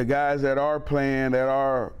 So the guys that are playing, that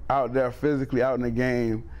are out there physically out in the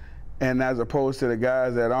game, and as opposed to the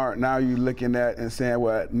guys that aren't, now you're looking at and saying,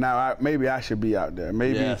 well, now maybe I should be out there.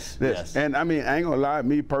 Maybe this. Yes. And I mean, I ain't gonna lie,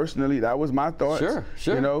 me personally, that was my thoughts.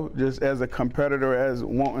 Sure. You know, just as a competitor, as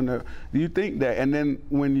wanting to, do you think that? And then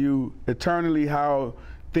when you eternally how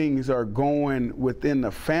things are going within the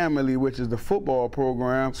family, which is the football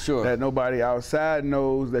program, that nobody outside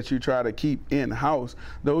knows, that you try to keep in-house,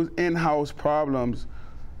 those in-house problems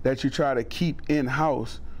that you try to keep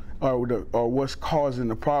in-house or what's causing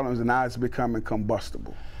the problems, and now it's becoming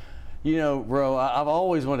combustible. You know, Ro, I've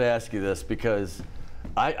always wanted to ask you this because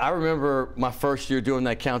I remember my first year doing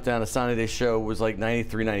that Countdown to Signing Day show was like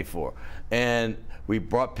 93, 94. And we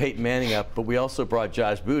brought Peyton Manning up, but we also brought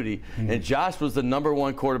Josh Booty. And Josh was the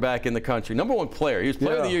 #1 quarterback in the country, #1 player. He was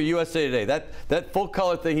Player of the Year, USA Today. That full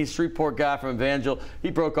color thing, he's a Shreveport guy from Evangel.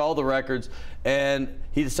 He broke all the records, and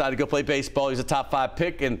he decided to go play baseball. He was a top 5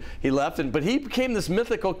 pick, and he left. But he became this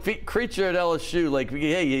mythical creature at LSU. Like,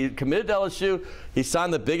 hey, he committed to LSU. He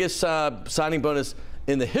signed the biggest signing bonus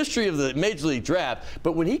in the history of the Major League Draft.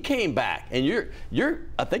 But when he came back, and you're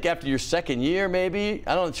I think after your second year, maybe,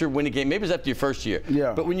 I'm not sure when he came, maybe it was after your first year.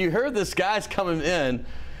 Yeah. But when you heard this guy's coming in,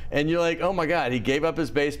 and you're like, oh my God, he gave up his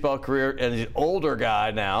baseball career, and he's an older guy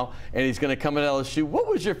now, and he's going to come at LSU. What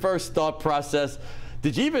was your first thought process?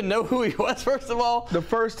 Did you even know who he was, first of all? The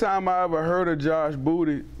first time I ever heard of Josh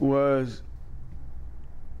Booty was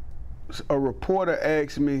a reporter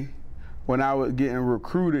asked me when I was getting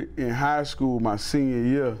recruited in high school my senior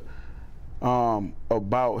year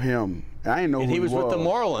about him. I didn't know who he was. And he was with the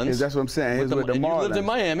Marlins. That's what I'm saying. He was with the Marlins. You lived in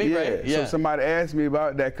Miami, right? Yeah. So somebody asked me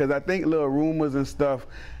about that because I think little rumors and stuff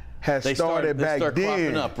had started back then.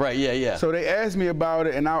 Cropping up, right? Yeah. So they asked me about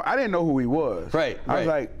it, and I didn't know who he was. Right. I was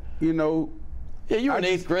like, you know. Yeah, you were in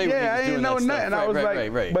 8th grade when he was doing that stuff. Yeah, I didn't know nothing. I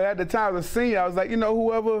was like, but at the time I was a senior, I was like, you know,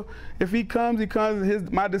 whoever, if he comes, he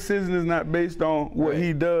comes. My decision is not based on what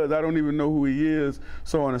he does. I don't even know who he is,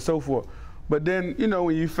 so on and so forth. But then, you know,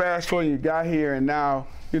 when you fast forward and you got here, and now,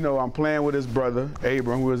 you know, I'm playing with his brother,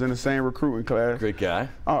 Abram, who was in the same recruiting class. Great guy.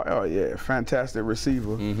 Oh yeah, fantastic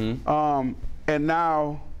receiver. And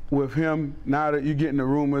now, with him, now that you're getting the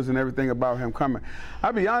rumors and everything about him coming,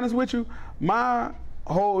 I'll be honest with you, my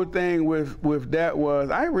whole thing with that was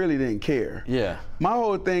I really didn't care. Yeah. My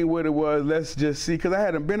whole thing with it was, let's just see, because I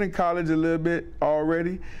hadn't been in college a little bit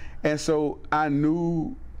already, and so I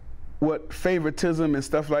knew what favoritism and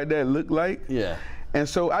stuff like that looked like. Yeah. And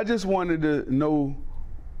so I just wanted to know,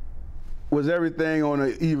 was everything on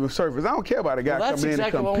an even surface? I don't care about a guy coming in and compete. That's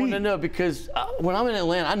exactly what I wanted to know, because when I'm in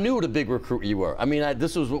Atlanta, I knew what a big recruit you were. I mean,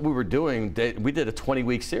 this was what we were doing. We did a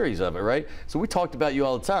 20-week series of it, right? So we talked about you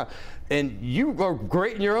all the time. And you were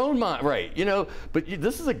great in your own mind, right? You know, but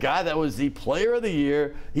this is a guy that was the Player of the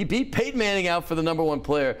Year. He beat Peyton Manning out for the #1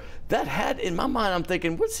 player. That had, in my mind, I'm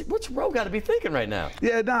thinking, what's Ro got to be thinking right now?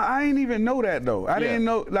 Yeah, nah, I didn't even know that, though. I didn't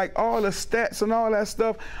know, like, all the stats and all that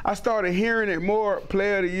stuff. I started hearing it more,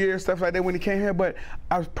 Player of the Year, stuff like that when he came here, but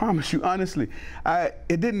I promise you, honestly,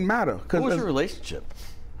 it didn't matter. What was your relationship?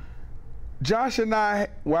 Josh and I,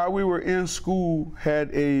 while we were in school,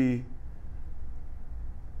 had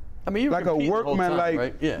like a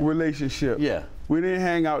workman-like relationship. Yeah. We didn't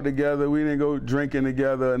hang out together. We didn't go drinking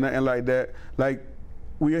together or nothing like that. Like,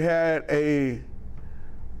 we had a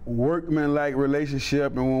workman-like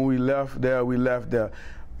relationship, and when we left there, we left there.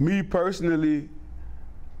 Me personally,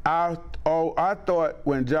 I thought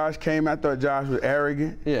when Josh came, I thought Josh was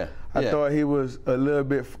arrogant. Yeah. I thought he was a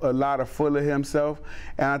lot full of himself,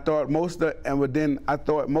 and I thought most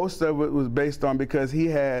of it was based on because he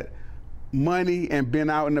had money and been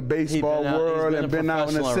out in the baseball world and been out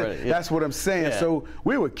in the that's what I'm saying. Yeah. So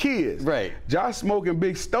we were kids. Right. Josh smoking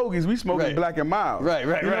big stogies, we smoking Black and Mild. Right.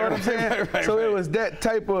 You know what I'm saying? So it was that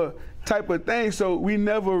type of thing. So we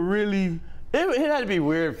never really. It had to be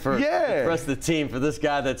weird for the rest of the team, for this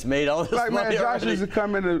guy that's made all this money. Man, Josh used to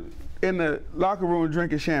come in the locker room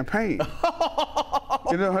drinking champagne.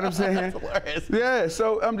 You know what I'm saying? That's hilarious. Yeah.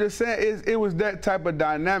 So I'm just saying it was that type of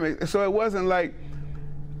dynamic. So it wasn't like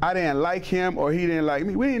I didn't like him or he didn't like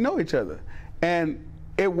me. We didn't know each other. And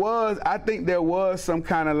I think there was some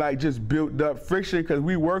kind of like just built up friction because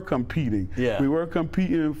we were competing. Yeah. We were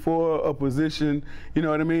competing for a position, you know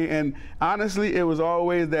what I mean? And honestly, it was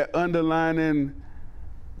always that underlining,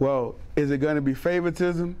 well, is it going to be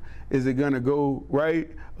favoritism? Is it going to go right?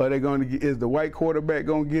 Is the white quarterback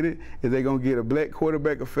going to get it? Is they going to get a black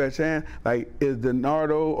quarterback a fair chance? Like, is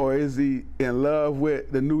DiNardo or is he in love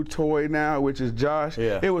with the new toy now, which is Josh?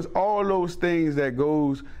 Yeah. It was all those things that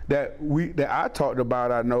I talked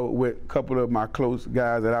about, I know, with a couple of my close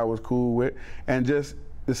guys that I was cool with, and just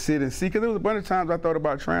to sit and see, because there was a bunch of times I thought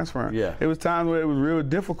about transferring. Yeah. It was times where it was real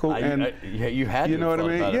difficult. You had to. You know what I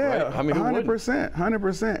mean? Yeah. Right? I mean,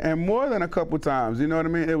 100%. And more than a couple times. You know what I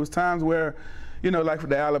mean? It was times where, you know, like for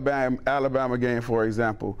the Alabama game, for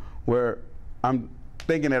example, where I'm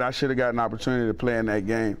thinking that I should have got an opportunity to play in that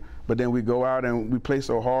game. But then we go out and we play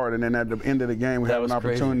so hard, and then at the end of the game, we have an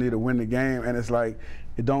opportunity to win the game, and it's like,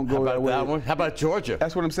 it don't go that way. How about that one? How about Georgia?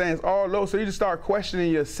 That's what I'm saying. It's all low. So you just start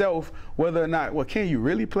questioning yourself whether or not, well, can you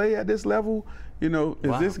really play at this level? You know,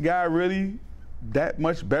 is this guy really that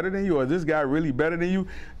much better than you, or is this guy really better than you?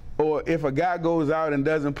 Or if a guy goes out and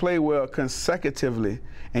doesn't play well consecutively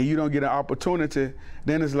and you don't get an opportunity,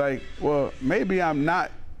 then it's like, well, maybe I'm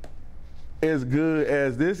not as good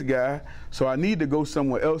as this guy, so I need to go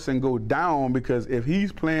somewhere else and go down, because if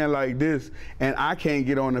he's playing like this and I can't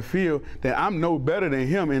get on the field, then I'm no better than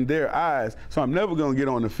him in their eyes. So I'm never going to get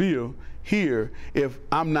on the field here if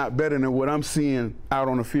I'm not better than what I'm seeing out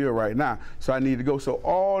on the field right now. So I need to go. So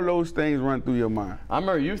all those things run through your mind. I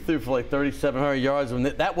remember you threw for like 3,700 yards when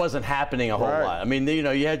that wasn't happening a whole lot. I mean, you know,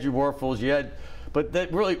 you had your Werfels, but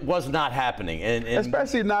that really was not happening, and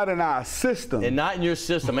especially not in our system, and not in your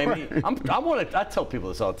system. I mean, I tell people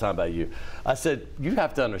this all the time about you. I said, you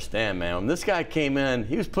have to understand, man. When this guy came in,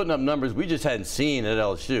 he was putting up numbers we just hadn't seen at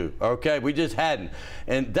LSU. Okay, we just hadn't,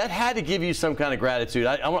 and that had to give you some kind of gratitude.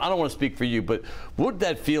 I don't want to speak for you, but what did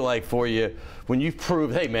that feel like for you when you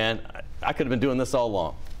proved, hey, man, I could have been doing this all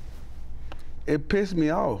along? It pissed me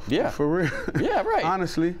off. Yeah, for real. Yeah, right.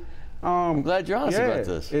 Honestly, I'm glad you're honest about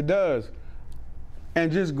this. It does. And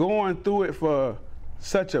just going through it for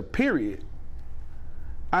such a period.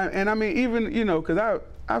 And I mean, even, you know, because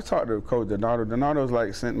I've talked to Coach Donato. Donato's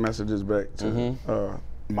like sent messages back to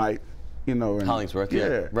Mike, you know. And, Hollingsworth,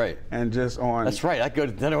 yeah. Right. And just on. That's right. I go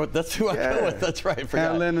to dinner with, that's who I go with. That's right.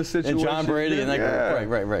 Handling the situation. And John Brady and that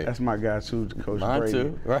group. Right. That's my guy too, Coach Brady. Mine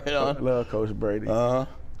too. Right on. I love Coach Brady.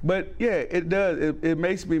 But yeah, it does. It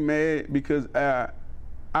makes me mad because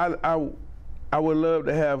I would love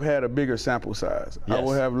to have had a bigger sample size. Yes. I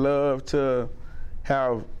would have loved to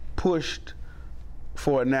have pushed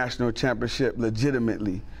for a national championship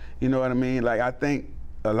legitimately. You know what I mean? Like, I think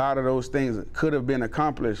a lot of those things could have been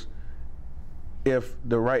accomplished if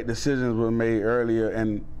the right decisions were made earlier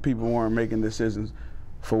and people weren't making decisions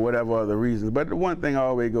for whatever other reasons. But the one thing I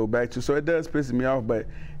always go back to, so it does piss me off, but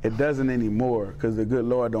it doesn't anymore, because the good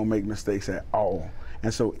Lord don't make mistakes at all.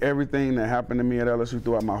 And so everything that happened to me at LSU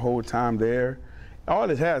throughout my whole time there, all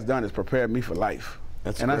it has done is prepared me for life.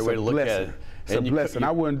 That's a great way to look at it. It's a blessing. I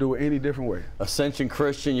wouldn't do it any different way. Ascension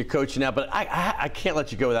Christian, you're coaching now, but I can't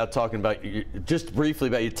let you go without talking about, just briefly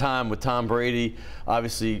about your time with Tom Brady.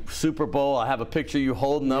 Obviously, Super Bowl. I have a picture of you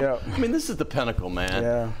holding up. Yeah. I mean, this is the pinnacle, man.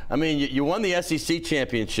 Yeah. I mean, you won the SEC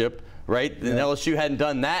championship, right? And LSU hadn't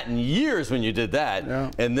done that in years when you did that.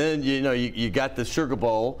 Yeah. And then, you know, you got the Sugar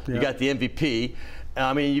Bowl. Yeah. You got the MVP.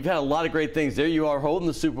 I mean, you've had a lot of great things. There you are holding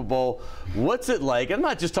the Super Bowl. What's it like? I'm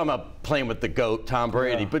not just talking about playing with the GOAT, Tom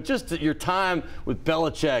Brady, but just your time with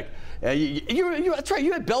Belichick. That's right,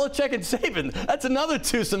 you had Belichick and Saban. That's another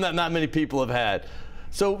twosome that not many people have had.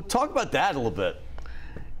 So talk about that a little bit.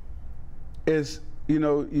 It's, you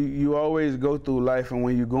know, you always go through life, and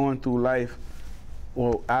when you're going through life,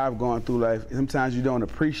 well, I've gone through life, sometimes you don't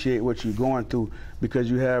appreciate what you're going through because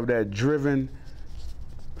you have that driven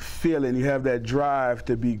feeling, you have that drive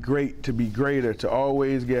to be great, to be greater, to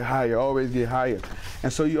always get higher, always get higher.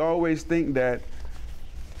 And so you always think that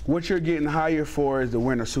what you're getting higher for is to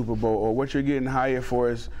win a Super Bowl, or what you're getting higher for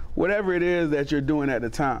is whatever it is that you're doing at the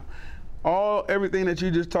time. Everything that you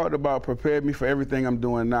just talked about prepared me for everything I'm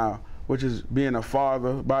doing now, which is being a father,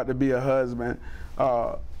 about to be a husband,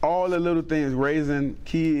 all the little things, raising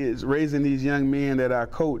kids, raising these young men that I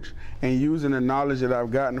coach, and using the knowledge that I've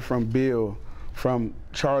gotten from Bill, from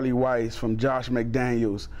Charlie Weiss, from Josh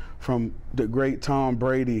McDaniels, from the great Tom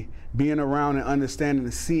Brady, being around and understanding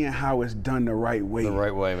and seeing how it's done the right way. The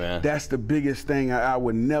right way, man. That's the biggest thing. I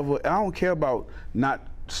would never, I don't care about not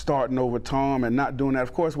starting over Tom and not doing that.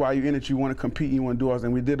 Of course, while you're in it, you want to compete, you want to do all those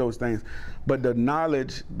things. We did those things. But the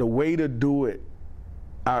knowledge, the way to do it,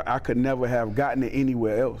 I could never have gotten it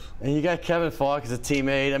anywhere else. And you got Kevin Falk as a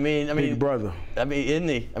teammate. I mean, big brother. I mean, isn't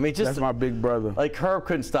he? I mean, just that's my big brother. Like Herb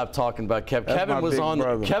couldn't stop talking about Kevin. That's Kevin was on.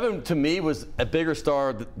 Brother. Kevin to me was a bigger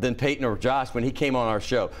star than Peyton or Josh when he came on our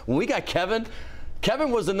show. When we got Kevin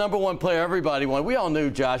was the #1 player everybody wanted. We all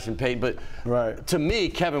knew Josh and Peyton, but to me,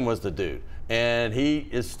 Kevin was the dude, and he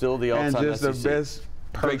is still the all-time And just SEC. the best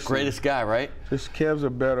Greatest guy, right? Just Kev's a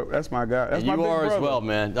better. That's my guy. That's my big brother. You are as well,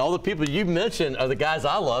 man. All the people you mentioned are the guys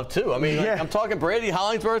I love too. I mean, like, I'm talking Brady,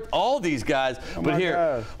 Hollingsworth, all these guys. But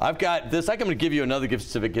here, I've got this. I'm going to give you another gift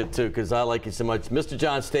certificate too because I like you so much. Mr.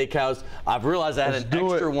 John's Steakhouse. I've realized I had an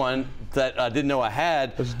extra one that I didn't know I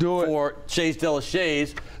had for Chase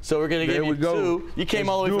Delachey's. So we're going to give you two. You came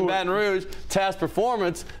all the way from Baton Rouge. Task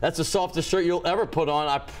Performance. That's the softest shirt you'll ever put on.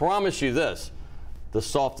 I promise you this. The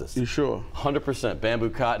softest. You sure? 100%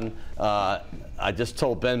 bamboo cotton. I just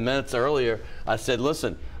told Ben Mintz earlier, I said,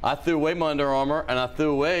 listen, I threw away my Under Armour and I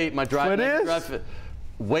threw away my dry fit.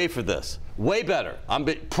 Way for this. Way better.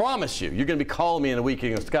 Promise you. You're going to be calling me in a week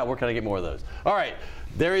and you go, Scott, where can I get more of those? All right.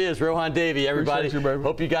 There he is, Rohan Davey, everybody.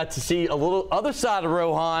 Hope you got to see a little other side of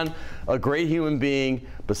Rohan, a great human being.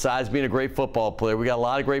 Besides being a great football player, we got a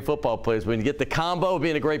lot of great football players. When you get the combo of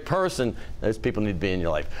being a great person, those people need to be in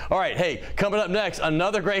your life. All right, hey, coming up next,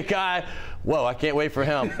 another great guy. Whoa, I can't wait for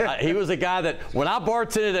him. He was a guy that when I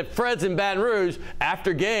bartended at Fred's in Baton Rouge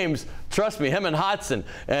after games, trust me, him and Hodson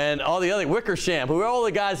and all the other Wickersham, who were all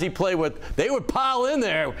the guys he played with, they would pile in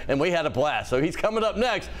there, and we had a blast. So he's coming up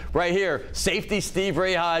next right here. Safety Steve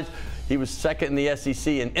Rehage. He was second in the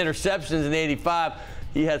SEC in interceptions in '85.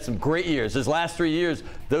 He had some great years. His last 3 years,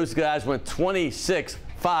 those guys went 26,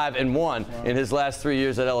 5, and 1 in his last 3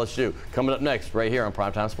 years at LSU. Coming up next right here on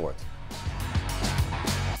Primetime Sports.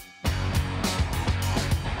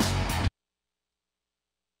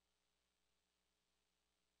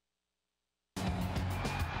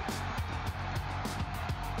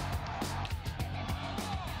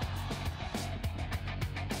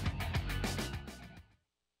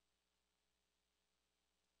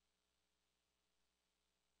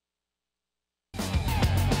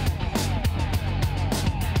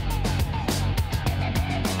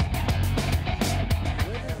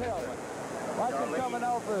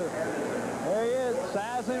 There he is,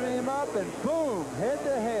 sizing him up, and boom, head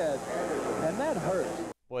to head, and that hurts.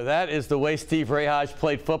 Boy, that is the way Steve Rehage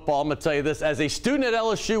played football. I'm going to tell you this. As a student at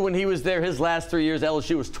LSU, when he was there his last 3 years,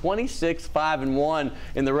 LSU was 26, 5, and 1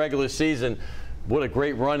 in the regular season. What a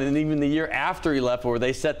great run. And even the year after he left, where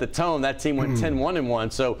they set the tone, that team went 10, 1, and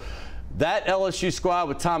 1. So that LSU squad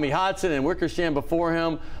with Tommy Hodson and Wickersham before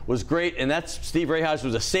him was great. And that's Steve Rehage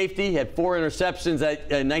was a safety. He had 4 interceptions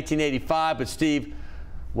in 1985. But Steve,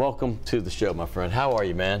 welcome to the show, my friend. How are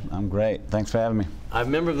you, man? I'm great. Thanks for having me. I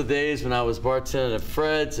remember the days when I was bartending at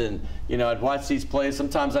Fred's, and you know, I'd watch these plays.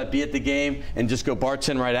 Sometimes I'd be at the game and just go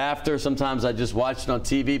bartend right after. Sometimes I'd just watch it on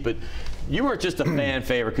TV. But you weren't just a fan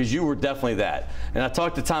favorite, because you were definitely that. And I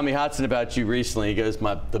talked to Tommy Hodson about you recently. He goes,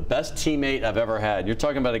 the best teammate I've ever had. You're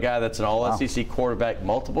talking about a guy that's an all-SEC quarterback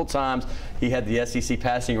multiple times. He had the SEC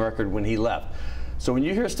passing record when he left. So when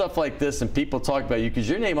you hear stuff like this and people talk about you, because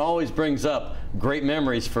your name always brings up great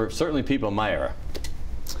memories for certainly people in my era.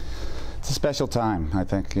 It's a special time, I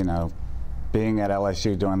think, you know, being at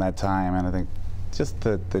LSU during that time, and I think just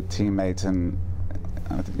the teammates, and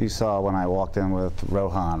you saw when I walked in with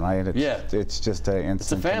Rohan, right? It's just an instant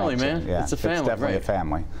It's a family, connection. man. Yeah, it's a family, it's definitely a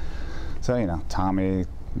family. So, you know, Tommy,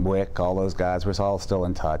 Wick, all those guys, we're all still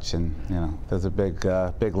in touch, and you know, there's a big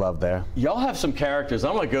love there. Y'all have some characters.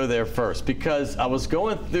 I'm going to go there first, because I was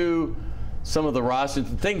going through some of the rosters,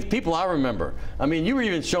 things, people I remember. I mean, you were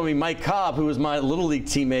even showing me Mike Cobb, who was my Little League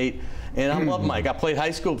teammate, and I love Mike. I played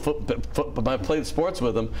high school football, I played sports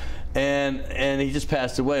with him, and he just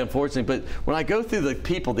passed away, unfortunately. But when I go through the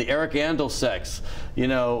people, the Eric Andelseks, you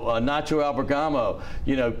know, Nacho Albergamo,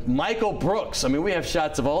 you know, Michael Brooks. I mean, we have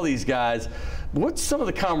shots of all these guys. What's some of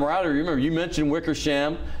the camaraderie? Remember, you mentioned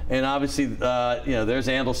Wickersham, and obviously, you know, there's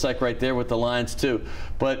Andelsek right there with the Lions too.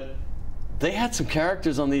 But they had some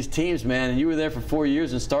characters on these teams, man, and you were there for 4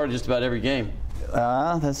 years and started just about every game.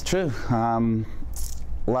 That's true.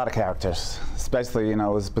 A lot of characters, especially, you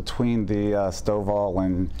know, it was between the Stovall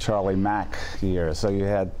and Charlie Mack years. So you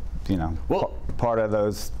had, you know, part of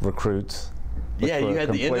those recruits. Yeah, you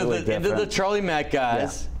had the end of the Charlie Mack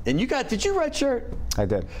guys. Yeah. And did you redshirt? I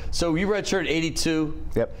did. So you redshirted '82.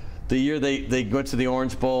 Yep. The year they went to the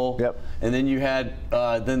Orange Bowl. Yep. And then you had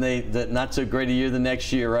the not so great a year the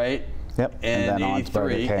next year, right? Yep. And then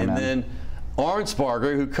 '83, and then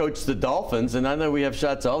Arnsparger, who coached the Dolphins, and I know we have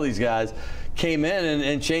shots of all these guys, came in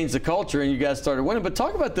and changed the culture, and you guys started winning. But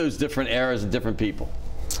talk about those different eras and different people.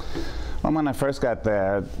 Well, when I first got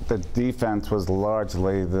there, the defense was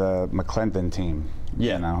largely the McClendon team.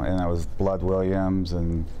 Yeah. You know, and it was Blood Williams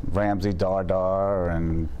and Ramsey Dardar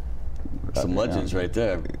and some legends right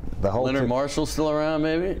there. The whole Leonard Marshall still around,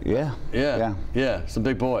 maybe? Yeah. Yeah. Yeah. Some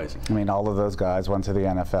big boys. I mean, all of those guys went to the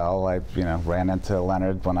NFL. I, you know, ran into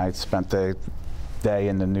Leonard when I spent the day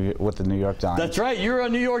in with the New York Giants. That's right. You're a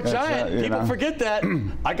New York Giant. Right, People forget that.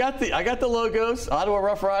 I got the logos. Ottawa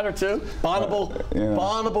Rough Rider too.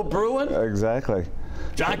 Bonneville Bruin. Exactly.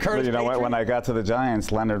 John Curtis. But, when I got to the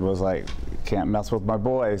Giants, Leonard was like, "Can't mess with my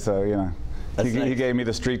boy." So he gave me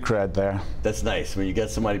the street cred there. That's nice when you get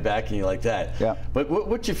somebody backing you like that. Yeah. But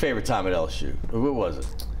what's your favorite time at LSU? What was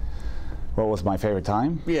it? What was my favorite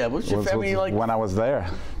time? Yeah, what's your favorite? Like when I was there.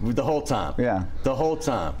 The whole time. Yeah. The whole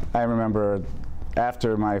time. I remember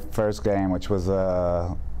after my first game, which was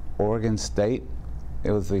Oregon State.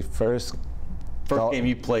 It was the first game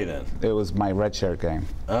you played in. It was my redshirt game.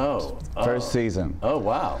 First season. Oh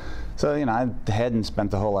wow. So I hadn't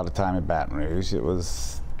spent a whole lot of time in Baton Rouge. It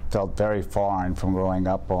felt very foreign from growing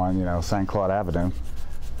up on St. Claude Avenue.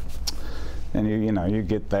 And you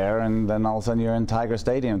get there, and then all of a sudden you're in Tiger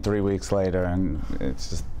Stadium 3 weeks later, and it's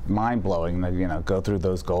just mind-blowing to go through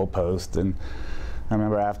those goalposts. And I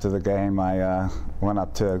remember after the game, I went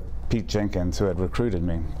up to Pete Jenkins, who had recruited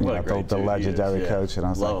me, the legendary coach, and I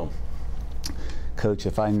was like, "Coach,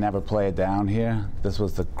 if I never play it down here, this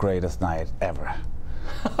was the greatest night ever."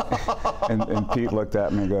 and Pete looked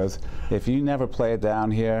at me and goes, "If you never play it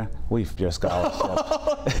down here, we've your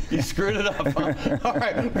scholarship." You screwed it up. Huh? All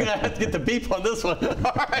right, we're gonna have to get the beep on this one.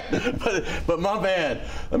 All right, but my man,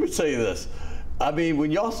 let me tell you this. I mean,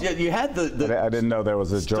 when you had the I didn't know there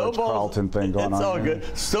was a George Carlton thing going on. It's all here.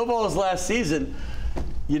 good. Snowball's last season.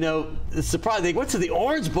 It's surprising. They went to the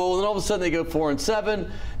Orange Bowl, and all of a sudden they go 4-7,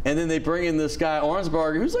 and then they bring in this guy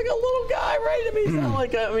Ornsberger, who's like a little guy, right? I mean, he's not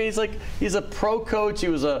like he's a pro coach. He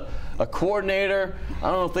was a coordinator.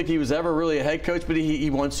 I don't think he was ever really a head coach, but he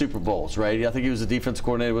won Super Bowls, right? I think he was a defense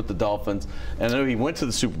coordinator with the Dolphins, and I know he went to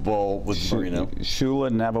the Super Bowl with Marino.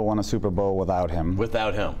 Shula never won a Super Bowl without him.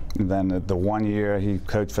 Without him. And then the 1 year he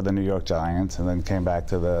coached for the New York Giants, and then came back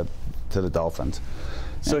to the Dolphins.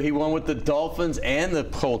 So he won with the Dolphins and the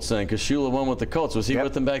Colts then, because Shula won with the Colts. Was he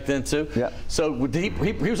with them back then too? Yeah. So he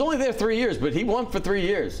was only there 3 years, but he won for 3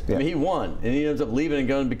 years. Yep. I mean, he won, and he ends up leaving and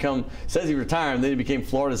going to says he retired, and then he became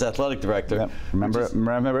Florida's athletic director. Yep.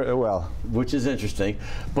 Remember it well. Which is interesting.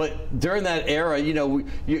 But during that era,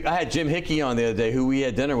 I had Jim Hickey on the other day, who we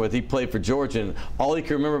had dinner with. He played for Georgia, and all he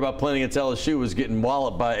could remember about playing against LSU was getting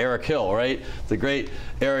walloped by Eric Hill, right? The great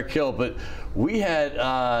Eric Hill. But we had,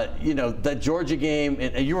 that Georgia game,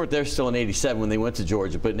 and you weren't there still in '87 when they went to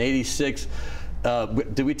Georgia, but in '86,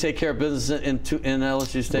 did we take care of business in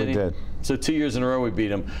LSU Stadium? We did. So 2 years in a row we beat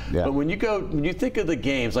them. Yeah. But when you think of the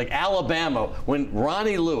games, like Alabama, when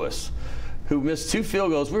Ronnie Lewis, who missed 2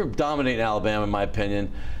 field goals, we were dominating Alabama in my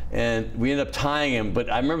opinion, and we ended up tying him.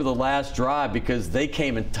 But I remember the last drive because they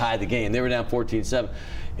came and tied the game. They were down 14-7.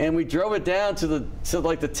 And we drove it down to the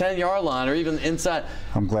 10-yard line or even inside.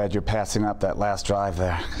 I'm glad you're passing up that last drive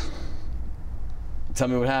there. Tell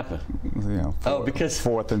me what happened. Because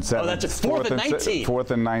 4th and 7. Oh, that's 4th and 19.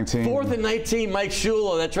 4th and 19. 4th and 19, Mike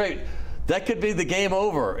Shula. That's right. That could be the game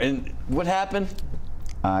over. And what happened?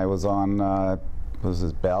 I was on, was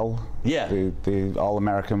it Bell? Yeah. The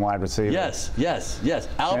All-American wide receiver. Yes.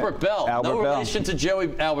 Albert Bell. No relation to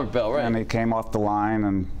Joey Albert Bell, right? And he came off the line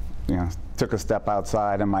and, took a step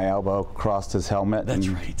outside, and my elbow crossed his helmet. That's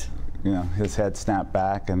and, right. His head snapped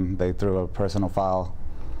back, and they threw a personal foul.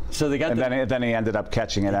 So they got. And then he ended up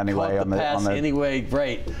catching it anyway. Caught the pass anyway.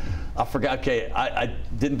 Right. I forgot. Okay, I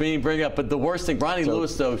didn't mean to bring it up, but the worst thing, Ronnie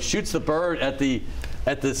Lewis though shoots the bird at the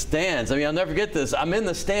stands. I mean, I'll never forget this. I'm in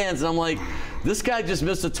the stands, and I'm like, this guy just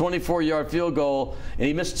missed a 24-yard field goal, and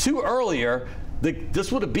he missed 2 earlier.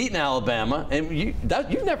 This would have beaten Alabama, and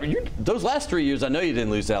those last 3 years, I know you didn't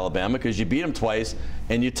lose to Alabama because you beat them twice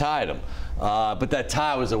and you tied them. But that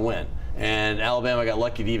tie was a win, and Alabama got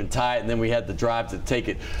lucky to even tie it, and then we had the drive to take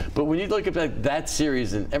it. But when you look at that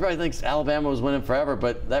series, and everybody thinks Alabama was winning forever,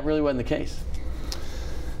 but that really wasn't the case.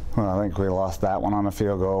 Well, I think we lost that one on a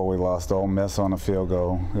field goal. We lost Ole Miss on a field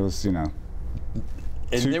goal. It was, And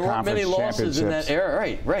there weren't many losses in that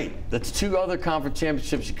era. Right. That's 2 other conference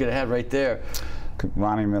championships you could have had right there.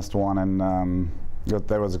 Ronnie missed one, and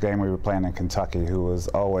there was a game we were playing in Kentucky, who was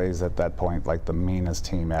always at that point like the meanest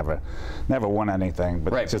team ever. Never won anything,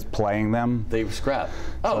 but just playing them. They scrapped.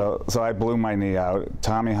 So I blew my knee out.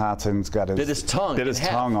 Tommy Hotson's got his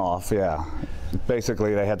tongue off. Yeah.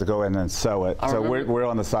 Basically, they had to go in and sew it. So we're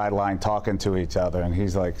on the sideline talking to each other, and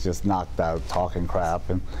he's like just knocked out, talking crap.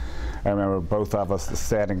 And I remember both of us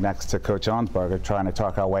standing next to Coach Ornsberger trying to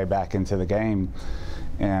talk our way back into the game,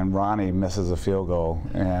 and Ronnie misses a field goal,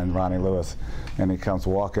 and Ronnie Lewis, and he comes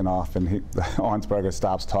walking off, and Ornsberger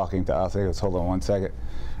stops talking to us. He goes, "Hold on 1 second.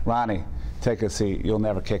 Ronnie, take a seat. You'll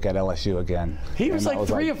never kick at LSU again." He was like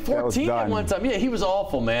 3 of 14 at one time. Yeah, he was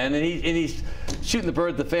awful, man. And shooting the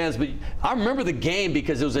bird at the fans, but I remember the game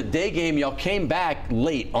because it was a day game. Y'all came back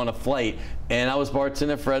late on a flight, and I was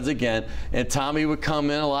bartending at Fred's again, and Tommy would come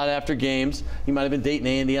in a lot after games. He might have been dating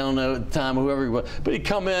Andy, I don't know at the time, whoever he was, but he'd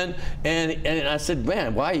come in, and I said,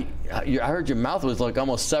 man, why? I heard your mouth was like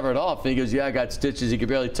almost severed off, and he goes, yeah, I got stitches. He could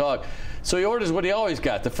barely talk. So he orders what he always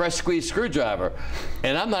got, the fresh squeezed screwdriver.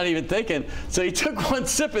 And I'm not even thinking. So he took one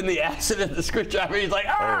sip in the acid in the screwdriver. He's like,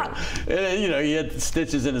 ah! And then, you know, he had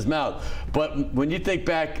stitches in his mouth. But when you think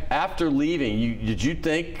back after leaving, did you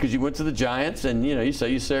think, because you went to the Giants and, you know,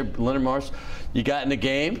 you said Leonard Marsh, you got in a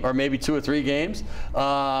game, or maybe 2 or 3 games.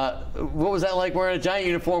 What was that like wearing a Giant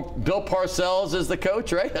uniform? Bill Parcells is the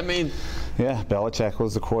coach, right? I mean. Yeah, Belichick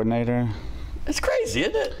was the coordinator. It's crazy,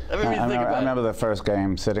 isn't it? I mean, I remember the first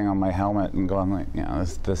game sitting on my helmet and going like, you know,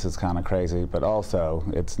 this is kind of crazy, but also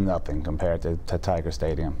it's nothing compared to Tiger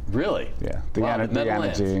Stadium. Really? Yeah. The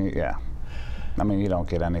energy, yeah. I mean, you don't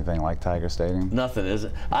get anything like Tiger Stadium. Nothing, is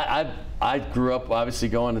it? I grew up obviously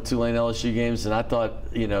going to Tulane LSU games, and I thought,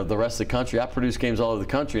 you know, the rest of the country, I produced games all over the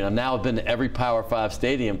country, and I've now been to every Power 5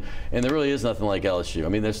 stadium, and there really is nothing like LSU. I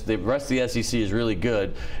mean, the rest of the SEC is really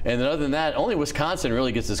good, and then other than that, only Wisconsin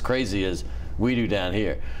really gets as crazy as we do down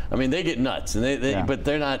here. I mean, they get nuts, and but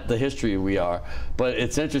they're not the history we are. But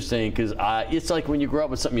it's interesting because it's like when you grow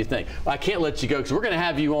up with something, you think, I can't let you go because we're going to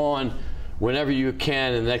have you on whenever you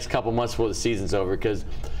can in the next couple months before the season's over, because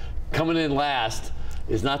coming in last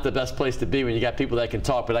is not the best place to be when you got people that can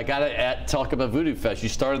talk. But I got to talk about Voodoo Fest. You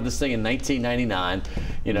started this thing in 1999,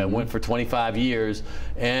 you know, went for 25 years,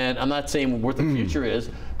 and I'm not saying what the future is,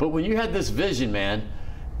 but when you had this vision, man,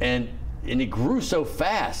 and it grew so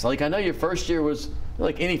fast. Like, I know your first year was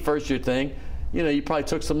like any first year thing, you know, you probably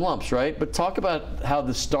took some lumps, right? But talk about how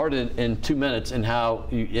this started in 2 minutes and how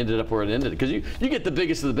you ended up where it ended. Because you get the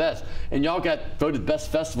biggest of the best, and y'all got voted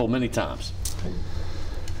best festival many times.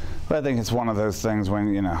 But I think it's one of those things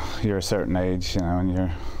when, you know, you're a certain age, you know, and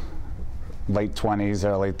you're late 20s,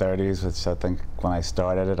 early 30s, which I think when I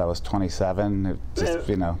started it, I was 27. It just,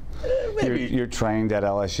 you know, you're trained at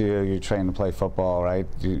LSU, you're trained to play football, right?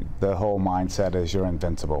 The whole mindset is you're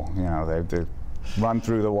invincible. You know, they run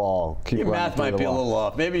through the wall. Keep your math might be a little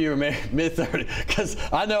off. Maybe you were mid-30, because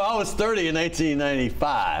I know I was 30 in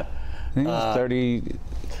 1995. I think it was 30.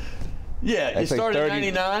 Yeah, you started in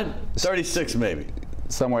 99, 36 maybe.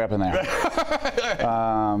 Somewhere up in there.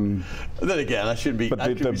 Then again, I shouldn't be.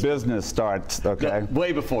 But the business starts, okay? No,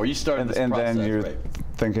 way before you started this and process. And then you're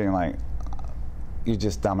thinking like, you're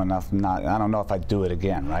just dumb enough not. I don't know if I'd do it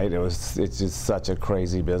again, right? It's just such a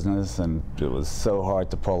crazy business, and it was so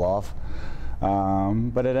hard to pull off.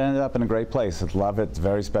 But it ended up in a great place. I love it. It's a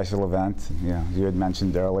very special event. You know, you had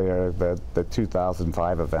mentioned earlier the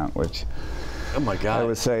 2005 event, which. Oh my God! I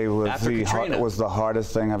would say was the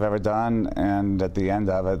hardest thing I've ever done, and at the end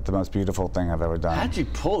of it, the most beautiful thing I've ever done. How'd you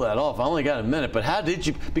pull that off? I only got a minute, but how did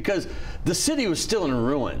you? Because the city was still in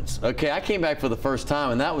ruins. Okay, I came back for the first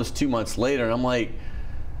time, and that was 2 months later, and I'm like,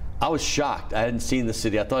 I was shocked. I hadn't seen the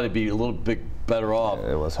city. I thought it'd be a little bit better off.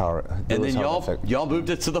 It was hard. And then y'all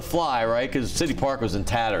moved it to the Fly, right? Because City Park was in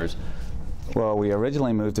tatters. Well, we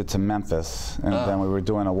originally moved it to Memphis, and then we were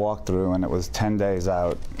doing a walkthrough, and it was 10 days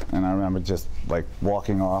out. And I remember just like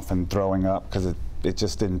walking off and throwing up because it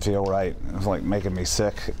just didn't feel right. It was like making me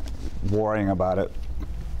sick, worrying about it.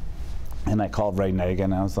 And I called Ray Nagin,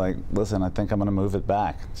 and I was like, listen, I think I'm going to move it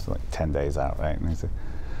back. It's like 10 days out, right? And he said,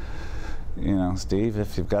 you know, Steve,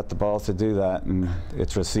 if you've got the balls to do that and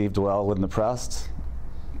it's received well in the press,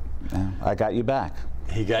 I got you back.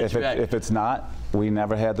 He got you back. If it's not, we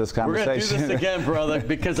never had this conversation. We're going to do this again, brother,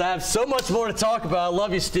 because I have so much more to talk about. I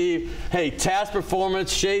love you, Steve. Hey, task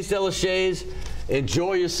performance, Shays de la Shays,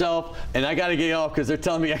 enjoy yourself. And I got to get off because they're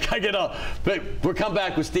telling me I got to get off. But we'll come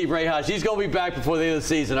back with Steve Rehage. He's going to be back before the end of the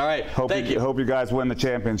season. All right. Thank you. Hope you guys win the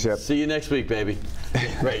championship. See you next week, baby.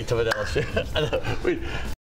 Great.